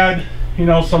want to add, you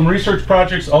know, some research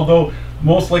projects, although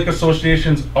most lake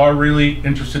associations are really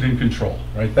interested in control,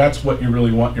 right? That's what you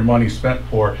really want your money spent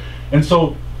for. And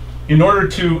so in order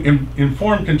to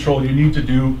inform control, you need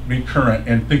to be current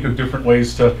and think of different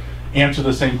ways to answer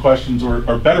the same questions or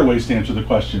better ways to answer the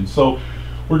questions. So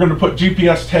we're going to put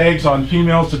GPS tags on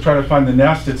females to try to find the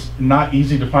nest. It's not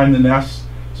easy to find the nest,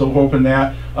 so we're hoping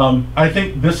that. I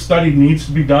think this study needs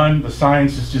to be done. The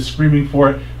science is just screaming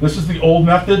for it. This is the old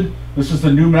method. This is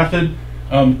the new method.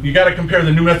 You got to compare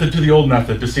the new method to the old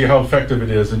method to see how effective it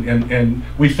is, and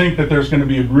we think that there's going to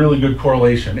be a really good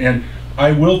correlation. And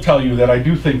I will tell you that I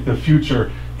do think the future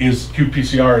is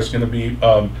qPCR is going to be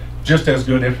just as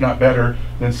good, if not better,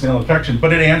 than snail infection,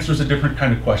 but it answers a different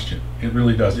kind of question. It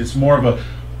really does. It's more of a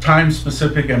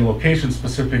time-specific and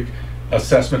location-specific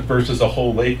assessment versus a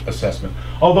whole lake assessment.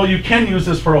 Although you can use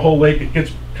this for a whole lake, it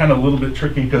gets kind of a little bit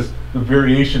tricky because the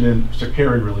variation in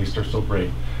cercari released are so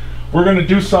great. We're going to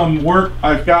do some work.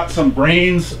 I've got some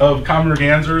brains of common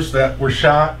mergansers that were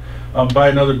shot by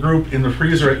another group in the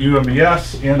freezer at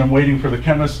UMBS, and I'm waiting for the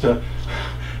chemist to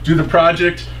do the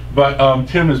project, but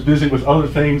Tim is busy with other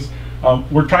things.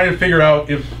 We're trying to figure out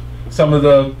if some of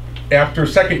the after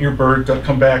second year birds that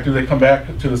come back, do they come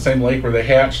back to the same lake where they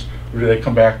hatched, or do they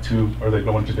come back to, or they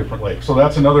go into different lakes? So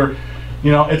that's another,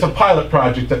 you know, it's a pilot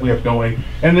project that we have going.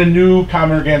 And the new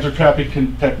common merganser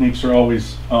trapping techniques are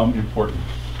always important.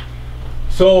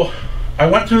 So I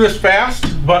went through this fast,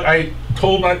 but I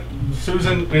told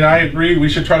Susan and I agreed we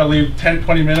should try to leave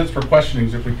 10-20 minutes for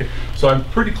questionings if we can. So I'm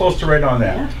pretty close to right on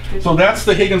that. Yeah, so that's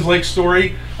the Higgins Lake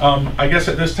story. I guess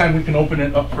at this time we can open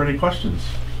it up for any questions.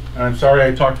 And I'm sorry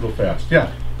I talked a little fast.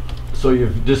 Yeah. So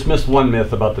you've dismissed one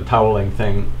myth about the toweling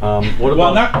thing. What about,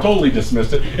 well, not totally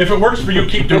dismissed it. If it works for you,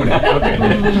 keep doing it.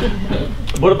 Okay.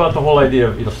 What about the whole idea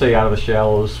of, you know, stay out of the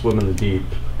shallows, swim in the deep?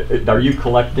 are you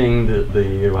collecting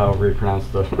the however you pronounce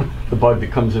the the bug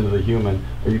that comes into the human?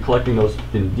 Are you collecting those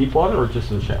in deep water or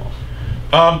just in shallow?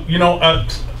 You know,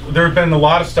 there have been a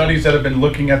lot of studies that have been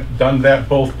done that,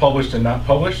 both published and not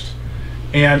published.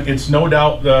 And it's no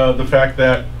doubt the fact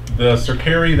that the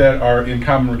cercari that are in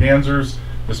common mergansers,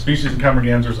 the species in common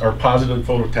mergansers, are positive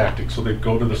phototactic, so they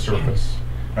go to the surface,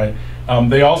 right?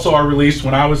 They also are released.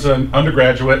 When I was an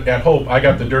undergraduate at Hope, I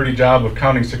got the dirty job of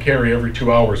counting cercari every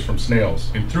 2 hours from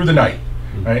snails and through the night,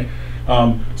 right?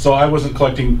 So I wasn't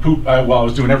collecting poop while I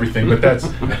was doing everything, but that's,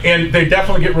 and they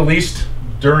definitely get released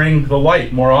during the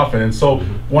light more often. And so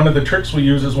one of the tricks we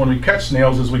use is when we catch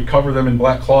snails is we cover them in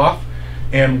black cloth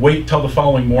and wait till the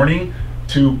following morning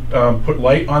to put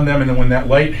light on them, and then when that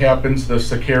light happens, the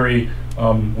cercari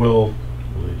will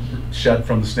shed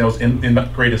from the snails in the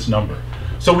greatest number.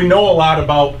 So we know a lot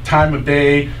about time of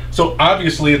day. So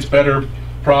obviously it's better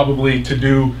probably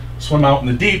to swim out in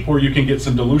the deep where you can get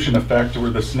some dilution effect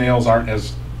where the snails aren't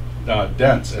as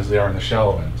dense as they are in the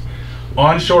shallow ends.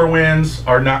 Onshore winds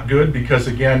are not good because,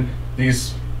 again,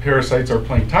 these parasites are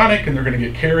planktonic and they're going to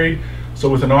get carried. So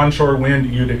with an onshore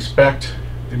wind, you'd expect,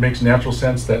 it makes natural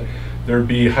sense that there'd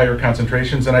be higher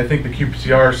concentrations. And I think the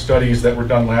qPCR studies that were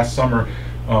done last summer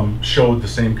showed the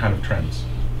same kind of trends.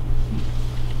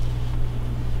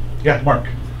 Yeah, Mark.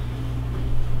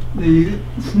 The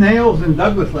snails in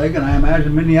Douglas Lake, and I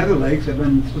imagine many other lakes, have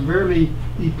been severely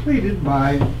depleted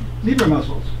by zebra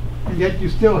mussels, and yet you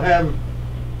still have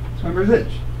swimmer's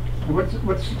itch.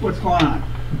 What's going on?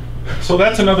 So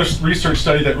that's another research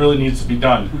study that really needs to be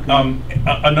done.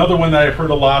 Another one that I've heard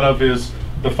a lot of is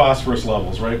the phosphorus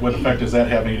levels, right? What effect is that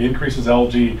having? It increases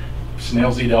algae.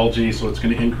 Snails eat algae, so it's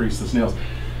going to increase the snails.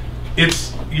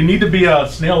 You need to be a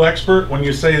snail expert when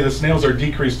you say the snails are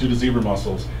decreased due to zebra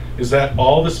mussels. Is that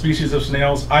all the species of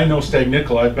snails? I know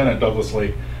Stagnicula, I've been at Douglas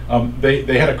Lake.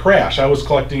 They had a crash. I was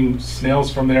collecting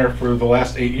snails from there for the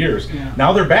last 8 years. Yeah.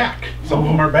 Now they're back. Some of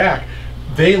them are back.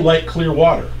 They like clear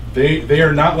water. They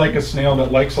are not like a snail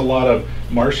that likes a lot of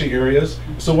marshy areas.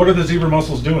 So what are the zebra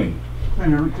mussels doing?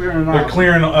 They're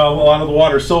clearing a lot of the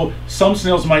water. So some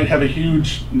snails might have a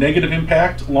huge negative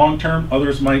impact long term.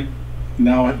 Others might,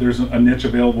 now there's a niche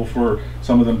available for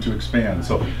some of them to expand.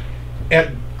 So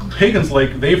at Higgins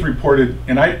Lake, they've reported,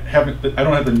 and I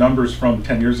don't have the numbers from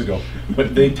 10 years ago,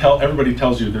 but everybody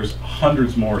tells you there's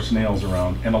hundreds more snails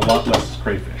around and a lot less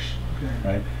crayfish,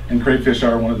 right? And crayfish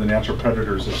are one of the natural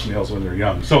predators of snails when they're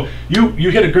young. So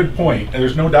you hit a good point, and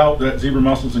there's no doubt that zebra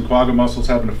mussels and quagga mussels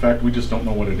have an effect. We just don't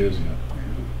know what it is yet.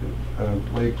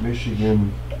 Lake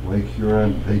Michigan, Lake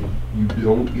Huron, you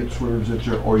don't get swimmer's itch,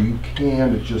 or you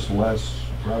can, it's just less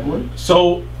prevalent?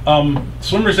 So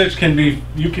swimmer's itch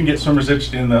you can get swimmer's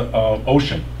itch in the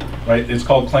ocean, right? It's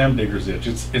called clam digger's itch.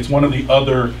 It's one of the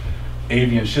other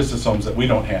avian schistosomes that we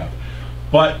don't have.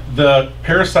 But the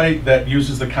parasite that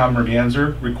uses the common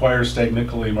merganser requires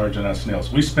Stagnicula marginata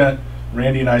snails.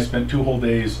 Randy and I spent 2 whole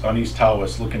days on East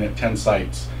Tawas looking at 10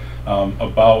 sites,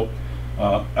 about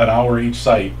an hour each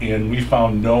site, and we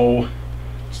found no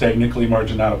Stagnicula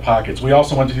marginata pockets. We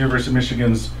also went to the University of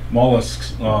Michigan's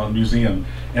Mollusks Museum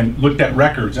and looked at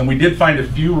records, and we did find a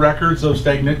few records of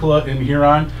Stagnicula in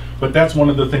Huron, but that's one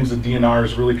of the things that DNR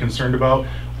is really concerned about.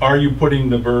 Are you putting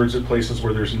the birds at places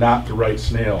where there's not the right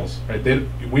snails? Right? They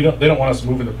don't want us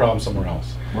moving the problem somewhere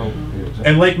else. Well, exactly.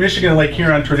 And Lake Michigan and Lake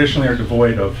Huron traditionally are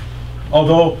devoid of,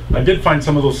 although I did find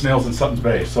some of those snails in Sutton's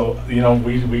Bay, so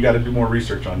we got to do more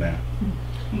research on that.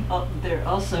 There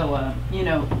also,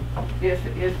 if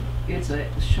it's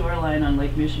a shoreline on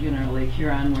Lake Michigan or Lake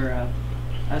Huron where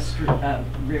a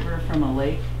river from a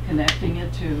lake connecting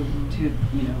it to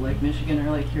Lake Michigan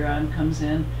or Lake Huron comes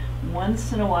in,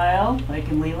 once in a while, like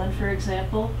in Leland, for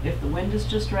example, if the wind is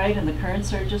just right and the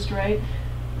currents are just right,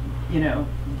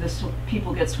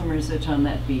 people get swimmer's itch on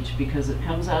that beach because it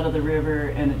comes out of the river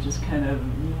and it just kind of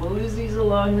moseys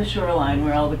along the shoreline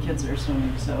where all the kids are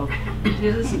swimming. So it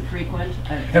isn't frequent.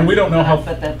 And we don't know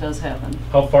but that does happen.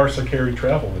 How far cercari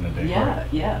travel in a day. Yeah, right?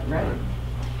 Yeah, right.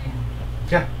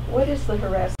 Yeah. What is the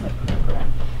harassment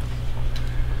program?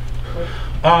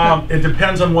 It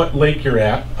depends on what lake you're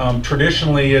at.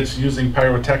 Traditionally, it's using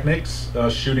pyrotechnics,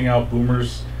 shooting out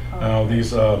boomers,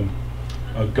 these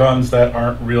guns that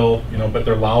aren't real, but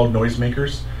they're loud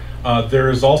noisemakers. There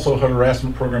is also a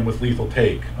harassment program with lethal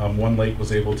take. One lake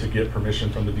was able to get permission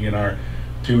from the DNR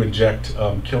to inject,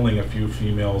 killing a few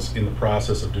females in the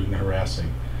process of doing the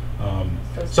harassing.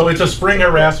 So it's a spring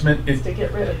harassment. To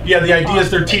get rid of them. Yeah, the idea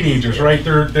is they're teenagers, right?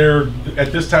 They're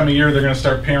at this time of year they're going to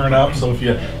start pairing up. So if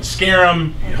you scare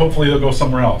them, hopefully they'll go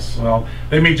somewhere else. Well,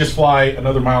 they may just fly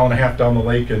another 1.5 miles down the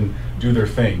lake and do their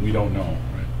thing. We don't know.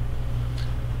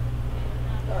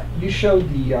 Right? You showed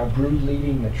the brood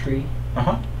leaving the tree.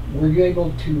 Uh-huh. Were you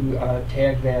able to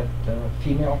tag that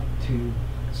female to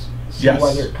see Yes.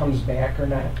 whether it comes back or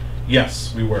not?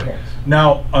 Yes, we were. Yes.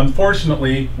 Now,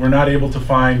 unfortunately, we're not able to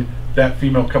find that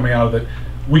female coming out of it.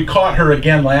 We caught her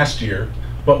again last year,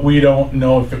 but we don't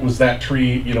know if it was that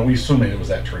tree. You know, we assume it was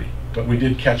that tree, but we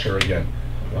did catch her again.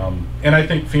 And I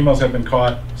think females have been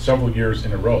caught several years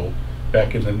in a row.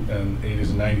 Back in the 80s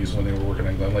and 90s when they were working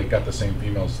on Glen Lake, got the same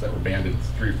females that were banded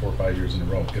 3, 4, 5 years in a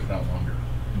row, if not longer.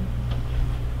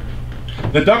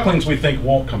 The ducklings we think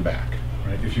won't come back,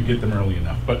 right, if you get them early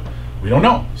enough, but we don't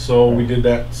know. So we did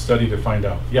that study to find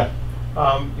out. Yeah.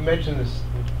 You mentioned this,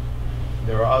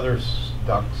 there are other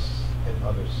ducks and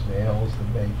other snails that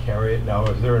may carry it. Now,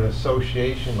 is there an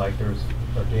association, like there's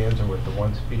merganser with the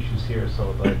one species here,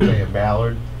 so like say a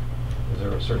mallard, is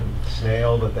there a certain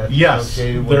snail that's Yes,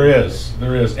 associated with?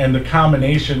 there is. And the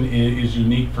combination is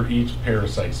unique for each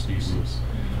parasite species.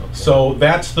 Okay. So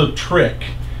that's the trick.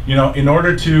 You know, in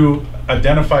order to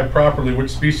identify properly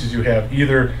which species you have,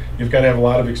 either you've got to have a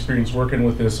lot of experience working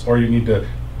with this, or you need to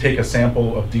take a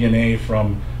sample of DNA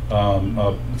from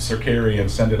a cercary and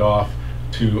send it off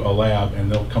to a lab, and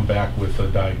they'll come back with a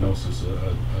diagnosis,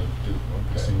 a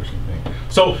distinguishing thing.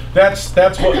 So that's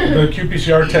what the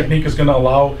qPCR technique is going to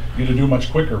allow you to do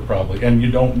much quicker, probably, and you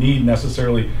don't need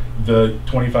necessarily the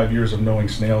 25 years of knowing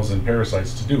snails and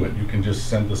parasites to do it. You can just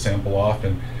send the sample off,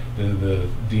 and the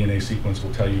DNA sequence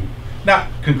will tell you, not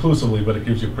conclusively, but it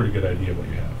gives you a pretty good idea of what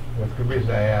you have. That's the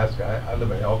reason I ask. I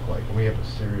live in Elk Lake, and we have a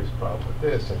serious problem with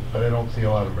this, but I don't see a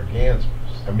lot of mergansers.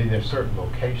 I mean, there's certain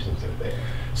locations that they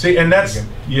See, and that's,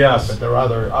 yes. But there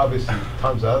are obviously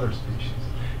tons of other species.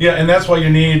 Yeah, and that's why you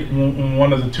need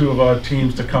one of the two of our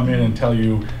teams to come in and tell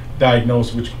you,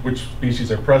 diagnose which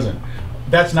species are present.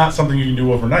 That's not something you can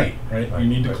do overnight, right? You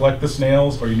need to collect the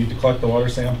snails, or you need to collect the water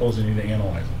samples, and you need to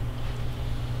analyze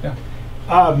them.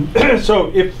 Yeah.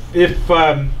 So if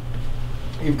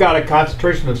you've got a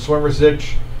concentration of swimmer's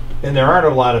itch, and there aren't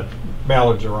a lot of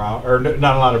mallards around, or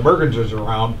not a lot of mergansers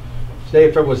around, say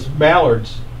if it was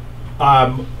mallards,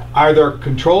 are there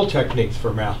control techniques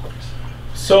for mallards?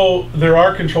 So there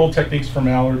are control techniques for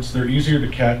mallards. They're easier to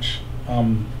catch.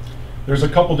 There's a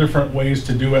couple different ways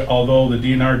to do it, although the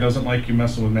DNR doesn't like you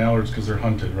messing with mallards because they're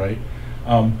hunted, right?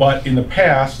 But in the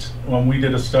past, when we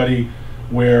did a study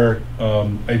where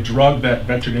a drug that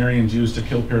veterinarians use to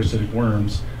kill parasitic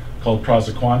worms called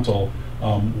praziquantel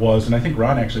was, and I think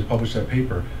Ron actually published that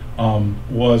paper,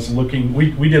 was looking,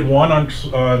 we did one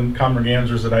on common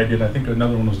mergansers that I did, I think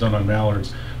another one was done on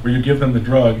mallards, where you give them the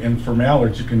drug, and for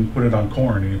mallards you can put it on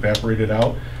corn and evaporate it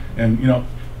out, and you know,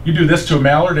 you do this to a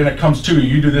mallard and it comes to you,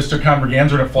 you do this to a common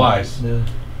merganser and it flies. Yeah.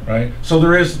 Right? So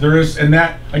there is, and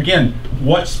that, again,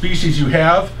 what species you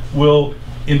have will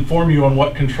inform you on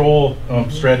what control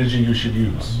strategy you should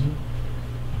use.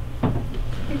 I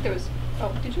think there was,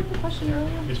 oh, did you have a question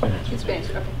earlier? It's been answered. It's been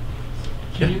answered, okay.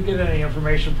 Can you get any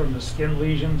information from the skin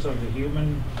lesions of the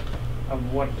human,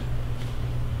 of what?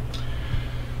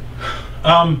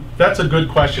 That's a good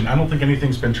question. I don't think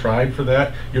anything's been tried for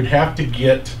that. You'd have to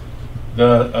get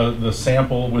the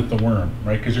sample with the worm,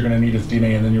 right? Because you're going to need its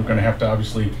DNA, and then you're going to have to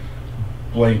obviously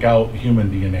blank out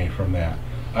human DNA from that.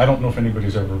 I don't know if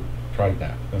anybody's ever tried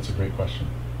that. That's a great question.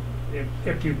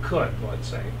 If you could, let's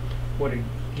say, would it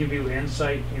give you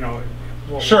insight, you know?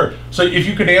 Sure. So if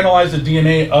you could analyze the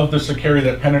DNA of the cercary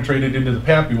that penetrated into the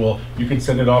papule, you can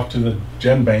send it off to the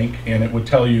gen bank, and it would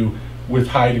tell you with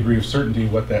high degree of certainty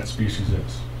what that species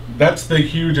is. That's the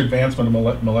huge advancement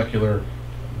of molecular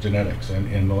genetics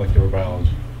and molecular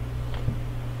biology.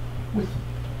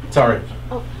 Sorry.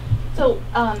 Oh, so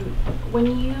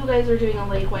when you guys are doing a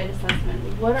lake-wide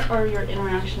assessment, what are your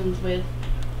interactions with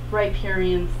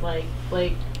riparians? Like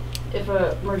if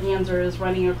a merganser is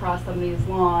running across somebody's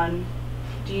lawn,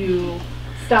 do you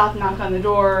stop, knock on the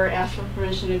door, ask for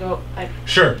permission to go?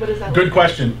 Sure. What is that? Good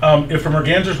question. If a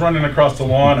merganser's running across the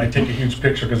lawn, I take a huge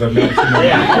picture because I've never seen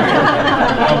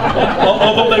them.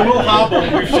 Although they will hobble.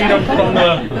 We've seen them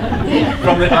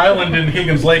from the island in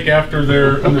Higgin's Lake after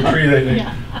they're on the tree.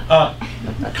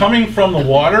 Coming from the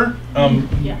water,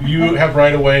 you have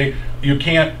right away. You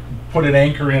can't put an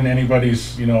anchor in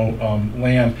anybody's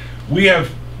land. We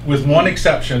have, with one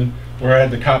exception, where I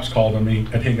had the cops called on me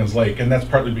at Higgins Lake, and that's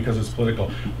partly because it's political.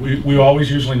 We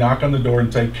always usually knock on the door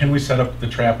and say, can we set up the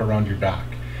trap around your dock?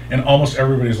 And almost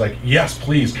everybody's like, yes,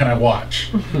 please, can I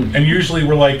watch? And usually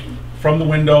we're like, from the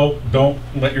window, don't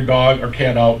let your dog or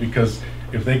cat out, because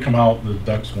if they come out, the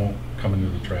ducks won't come into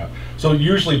the trap. So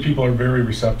usually people are very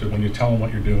receptive when you tell them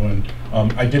what you're doing.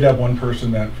 I did have one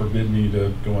person that forbid me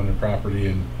to go on their property,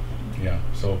 and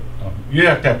so you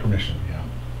have to have permission.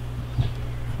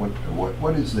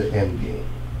 what is the end game?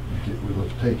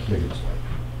 Let's take Higgins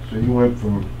Lake. So you went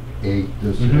from 8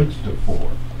 to 6 to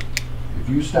 4. If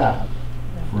you stop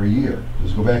for a year,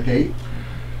 does it go back to 8?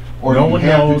 Or No do you one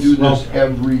have knows. to do this Well,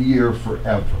 every year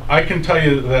forever? I can tell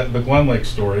you that the Glen Lake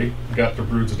story got the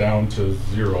broods down to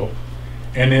 0,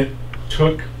 and it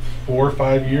took 4 or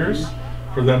 5 years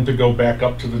for them to go back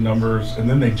up to the numbers, and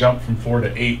then they jumped from 4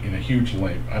 to 8 in a huge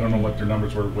leap. I don't know what their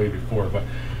numbers were way before, but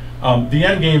the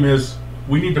end game is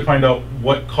we need to find out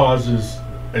what causes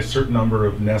a certain number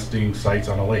of nesting sites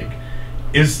on a lake.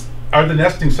 Are the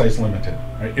nesting sites limited?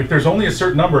 Right? If there's only a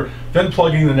certain number, then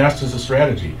plugging the nest is a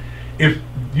strategy. If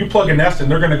you plug a nest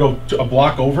and they're going to go to a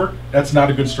block over, that's not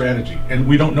a good strategy, and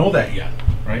we don't know that yet,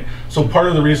 right? So part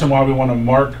of the reason why we want to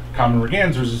mark common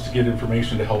mergansers is to get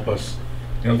information to help us.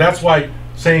 That's why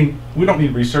saying we don't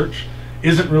need research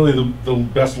isn't really the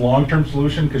best long-term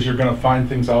solution, because you're going to find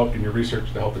things out in your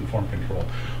research to help inform control.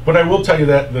 But I will tell you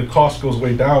that the cost goes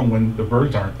way down when the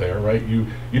birds aren't there, right? You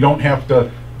don't have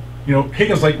to,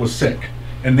 Higgins Lake was sick,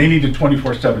 and they needed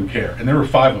 24/7 care, and there were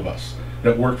 5 of us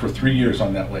that worked for 3 years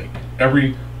on that lake,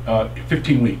 every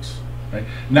 15 weeks. Right?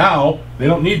 Now, they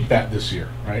don't need that this year,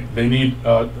 right? They need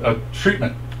a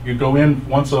treatment. You go in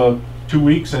once 2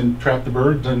 weeks and trap the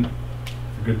birds, and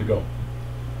you're good to go.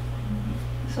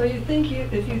 So you think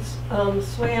if you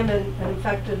swam in an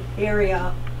infected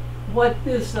area, what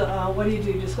do you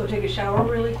do? Just go take a shower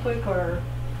really quick, or?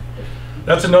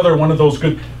 That's another one of those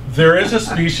good. There is a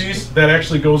species that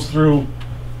actually goes through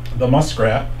the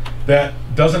muskrat that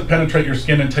doesn't penetrate your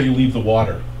skin until you leave the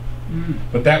water.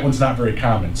 But that one's not very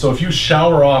common. So if you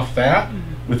shower off that,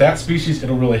 with that species,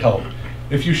 it'll really help.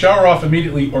 If you shower off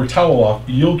immediately or towel off,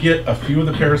 you'll get a few of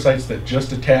the parasites that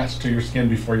just attach to your skin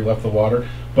before you left the water.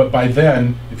 But by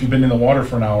then, if you've been in the water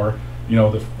for an hour,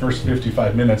 the first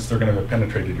 55 minutes, they're going to have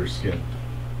penetrated your skin.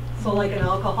 So like an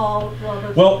alcohol rub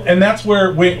or Well, something? and that's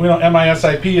where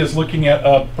MISIP is looking at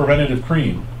a preventative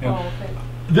cream. Oh, okay.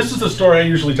 This is the story I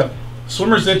usually tell.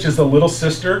 Swimmer's itch is the little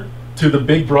sister to the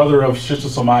big brother of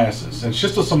schistosomiasis. And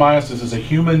schistosomiasis is a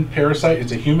human parasite.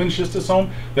 It's a human schistosome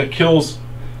that kills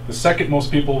the second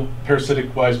most people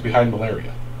parasitic-wise behind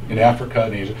malaria in Africa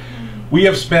and Asia.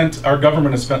 Our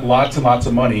government has spent lots and lots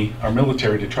of money, our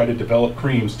military, to try to develop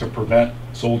creams to prevent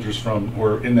soldiers who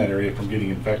are in that area from getting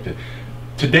infected.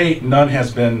 To date, none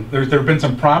has been. There have been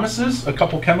some promises, a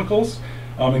couple chemicals,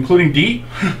 including DEET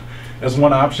as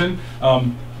one option,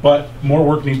 but more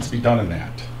work needs to be done in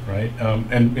that, right?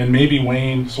 And maybe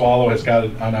Wayne Swallow has got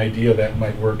an idea that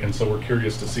might work, and so we're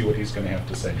curious to see what he's going to have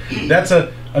to say. That's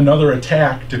another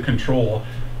attack to control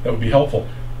that would be helpful.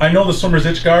 I know the swimmer's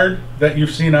itch guard that you've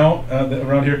seen out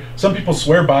around here. Some people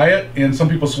swear by it, and some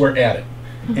people swear at it.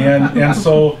 And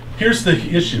so here's the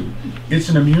issue. It's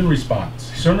an immune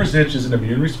response. Swimmer's itch is an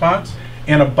immune response,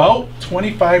 and about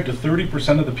 25 to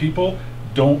 30% of the people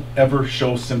don't ever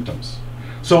show symptoms.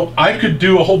 So I could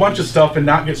do a whole bunch of stuff and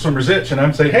not get swimmer's itch, and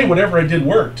I'm saying, hey, whatever I did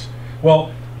worked.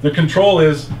 Well, the control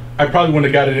is I probably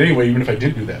wouldn't have got it anyway, even if I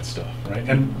did do that stuff, right?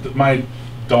 And my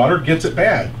daughter gets it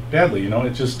badly.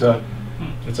 It's just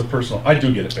it's a personal. I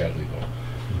do get it badly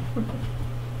though.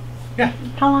 Yeah.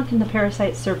 How long can the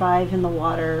parasites survive in the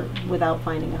water without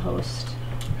finding a host?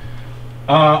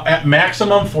 At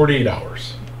maximum 48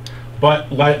 hours, but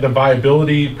the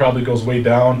viability probably goes way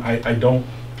down. I don't.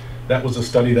 That was a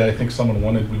study that I think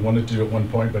we wanted to do at one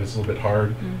point, but it's a little bit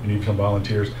hard. You need some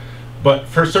volunteers. But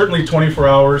for certainly 24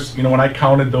 hours, when I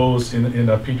counted those in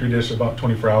a petri dish, about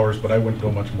 24 hours, but I wouldn't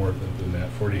go much more than that,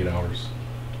 48 hours.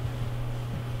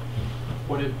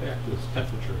 What impact does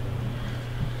temperature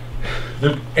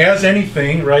have? As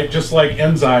anything, right, just like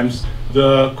enzymes,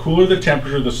 the cooler the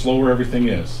temperature, the slower everything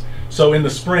is. So in the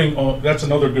spring, that's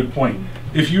another good point.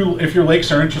 If your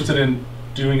lakes are interested in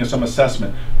doing some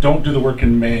assessment, don't do the work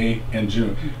in May and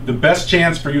June. The best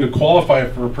chance for you to qualify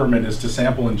for a permit is to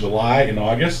sample in July and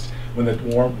August when the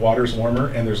water's warmer,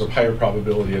 and there's a higher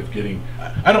probability of getting.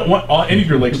 I don't want any of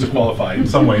your lakes to qualify in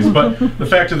some ways, but the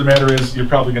fact of the matter is you're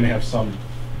probably going to have some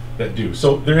that do.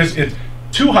 So it's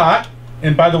too hot,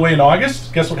 and by the way, in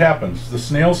August, guess what happens? The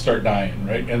snails start dying,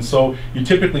 right? And so you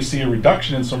typically see a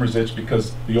reduction in swimmer's itch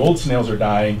because the old snails are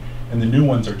dying and the new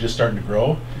ones are just starting to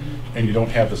grow, and you don't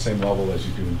have the same level as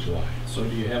you do in July. So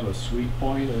do you have a sweet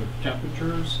point of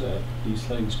temperatures that these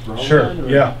things grow Sure, at, or?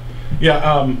 yeah.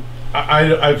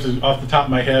 I've off the top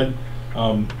of my head,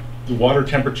 the water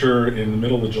temperature in the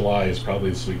middle of July is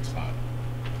probably the sweet spot,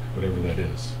 whatever that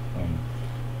is.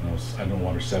 I know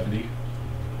water 70,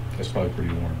 that's probably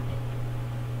pretty warm.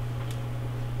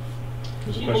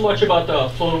 There's a Do you know question. much about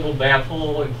the floatable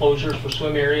baffle enclosures for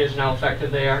swim areas and how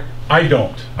effective they are? I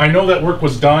don't. I know that work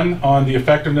was done on the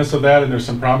effectiveness of that, and there's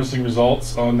some promising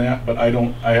results on that, but I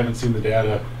haven't seen the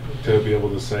data to be able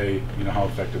to say, you know, how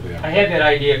effective they are. I had that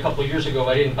idea a couple of years ago,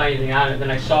 but I didn't find anything on it. Then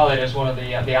I saw it as one of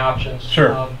the options.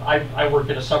 Sure. I work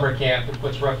at a summer camp that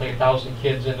puts roughly 1,000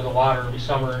 kids into the water every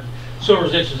summer.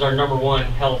 Swimmer's itch is our #1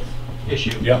 health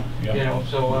issue. Yeah. You know,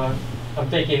 so I'm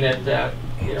thinking that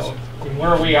you know,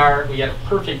 where we are, we got a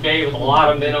perfect bay with a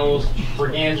lot of minnows.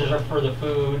 Mergansers are for the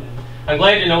food. I'm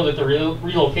glad to know that the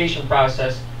relocation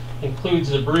process includes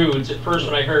the broods. At first,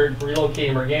 when I heard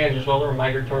relocating mergansers, well, they're a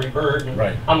migratory bird. And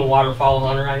Right. I'm a waterfowl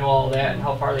hunter. I know all of that and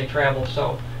how far they travel.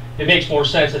 So it makes more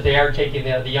sense that they are taking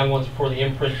the young ones before they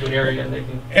imprint to an area and they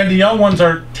can. And the young ones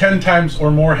are 10 times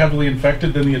or more heavily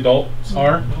infected than the adults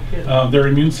are. Their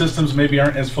immune systems maybe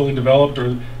aren't as fully developed,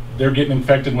 or they're getting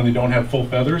infected when they don't have full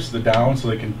feathers, the down, so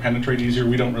they can penetrate easier.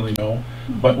 We don't really know.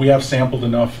 But we have sampled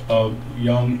enough of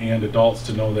young and adults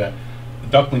to know that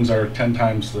ducklings are 10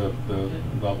 times the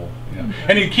level. Yeah.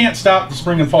 And you can't stop the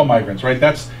spring and fall migrants, right?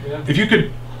 If you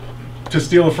could, to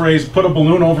steal a phrase, put a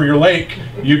balloon over your lake,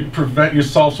 you'd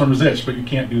solve swimmer's itch, but you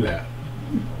can't do that.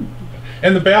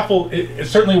 And the baffle, it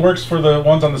certainly works for the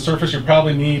ones on the surface. You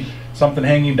probably need something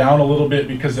hanging down a little bit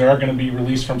because they are going to be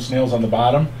released from snails on the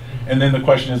bottom. And then the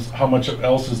question is, how much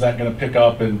else is that going to pick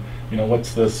up, and you know,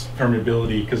 what's this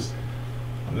permeability? Because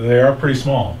they are pretty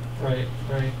small. Right.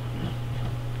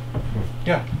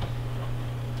 Yeah.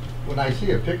 When I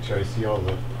see a picture, I see all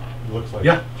the, it looks like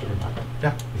Yeah. sugar pine.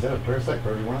 Yeah. Is that a parasite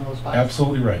for every one of those spots?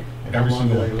 Absolutely right. And Every how long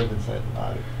do single they one. live inside the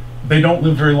body? They don't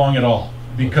live very long at all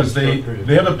because they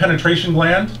have a penetration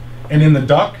gland, and in the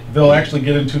duck they'll actually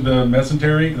get into the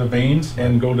mesentery, the veins,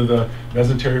 and go to the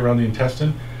mesentery around the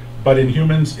intestine. But in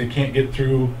humans, it can't get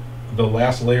through the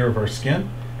last layer of our skin,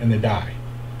 and they die.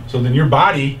 So then your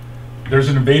body, there's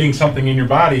an invading something in your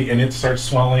body, and it starts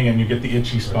swelling, and you get the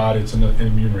itchy spot. It's an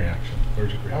immune reaction,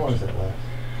 allergic reaction. How long does that last?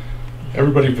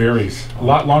 Everybody varies. A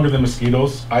lot longer than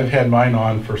mosquitoes. I've had mine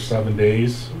on for 7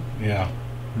 days. Yeah,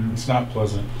 it's not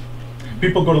pleasant.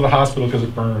 People go to the hospital because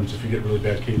it burns if you get really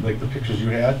bad case, like the pictures you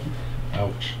had.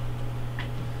 Ouch.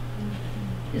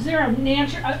 Is there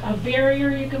a barrier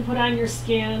you can put on your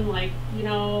skin, like, you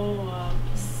know,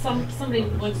 somebody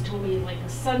once told me, like a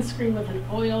sunscreen with an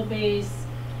oil base,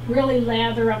 really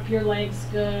lather up your legs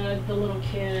good, the little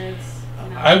kids, you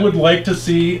know. I would like to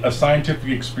see a scientific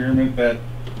experiment that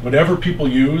whatever people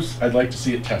use, I'd like to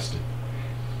see it tested.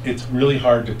 It's really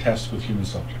hard to test with human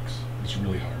subjects. It's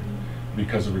really hard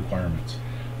because of requirements.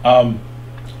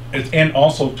 And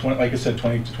also, like I said,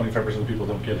 20 to 25% of the people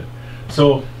don't get it.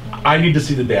 So I need to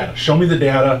see the data. Show me the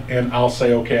data, and I'll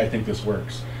say, okay, I think this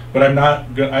works. But I'm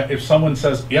not good. If someone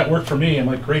says, yeah, it worked for me, I'm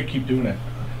like, great, keep doing it.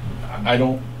 I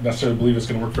don't necessarily believe it's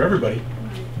going to work for everybody,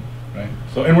 right?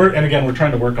 So, and again, we're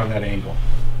trying to work on that angle,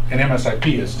 and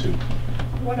MSIP is too.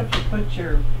 What if you put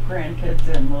your grandkids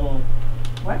in little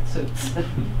wetsuits?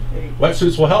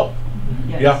 Wetsuits will help.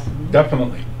 Yes. Yeah,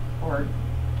 definitely. Or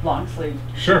long sleeve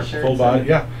Sure, t-shirts full body, and-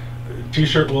 yeah.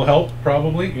 T-shirt will help,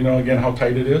 probably, you know, again, how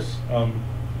tight it is.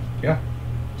 Yeah,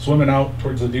 swimming out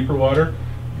towards the deeper water,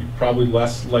 you're probably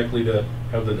less likely to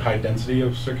have the high density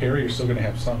of cercaria. You're still going to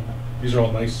have some. These are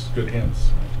all nice, good hints.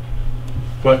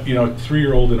 But, you know, a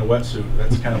 3-year-old in a wetsuit,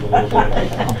 that's kind of a little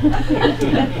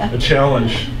bit a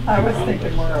challenge. I was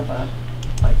thinking more of a,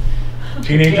 like,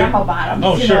 Teenager? pajama bottoms.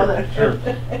 Oh, you sure, know, that- sure.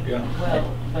 Yeah.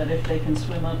 Well, but if they can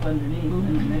swim up underneath.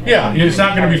 then they have Yeah, to it's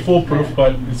not going to be tight. foolproof,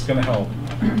 but it's going to help.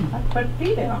 I put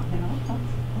feet in them, you know.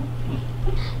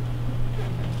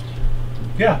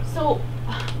 Yeah. So,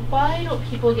 why don't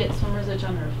people get swimmer's itch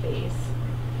on their face?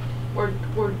 Or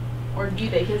do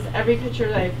they? Because every picture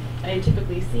that I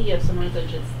typically see of swimmer's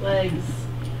itch, it's legs,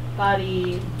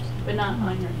 body, but not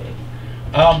on your face.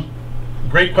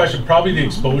 Great question. Probably the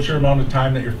exposure amount of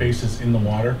time that your face is in the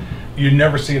water. You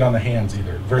never see it on the hands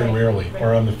either, very rarely,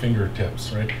 or on the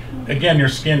fingertips, right? Again, your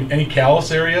skin, any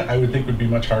callus area, I would think would be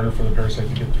much harder for the parasite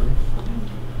to get through.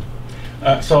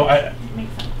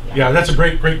 Yeah, that's a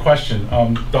great question.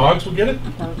 Dogs will get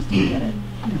it? Dogs do get it.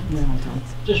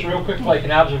 Just real quick, like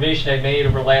an observation I made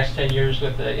over the last 10 years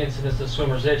with the incidence of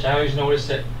swimmer's itch, I always noticed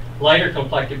that lighter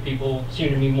complected people seem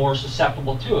to be more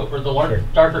susceptible to it, where the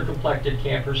darker complected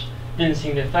campers didn't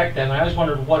seem to affect them. And I always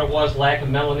wondered what it was, lack of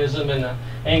melanism in the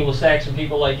Anglo-Saxon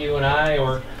people like you and I,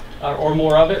 or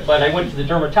more of it. But I went to the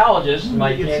dermatologist in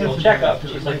my annual checkup.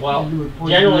 She's like, well,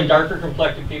 generally darker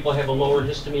complected people have a lower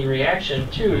histamine reaction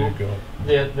to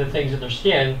the things in their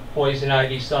skin, poison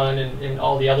ivy, sun, and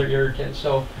all the other irritants.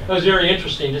 So it was very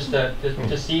interesting just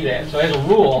to see that. So as a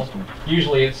rule,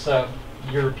 usually it's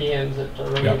Europeans that are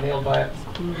really Yep. nailed by it.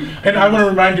 And I want to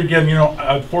remind you again,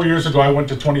 4 years ago, I went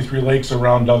to 23 lakes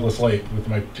around Douglas Lake with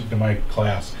my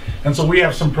class. And so we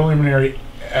have some preliminary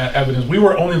evidence. We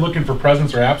were only looking for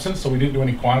presence or absence, so we didn't do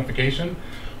any quantification.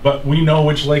 But we know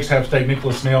which lakes have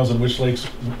stagnicolous snails and which lakes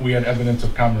we had evidence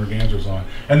of common mergansers on.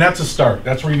 And that's a start.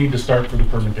 That's where you need to start for the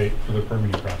permitting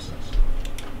process.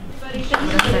 Thank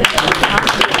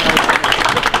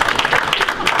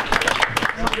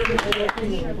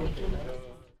you.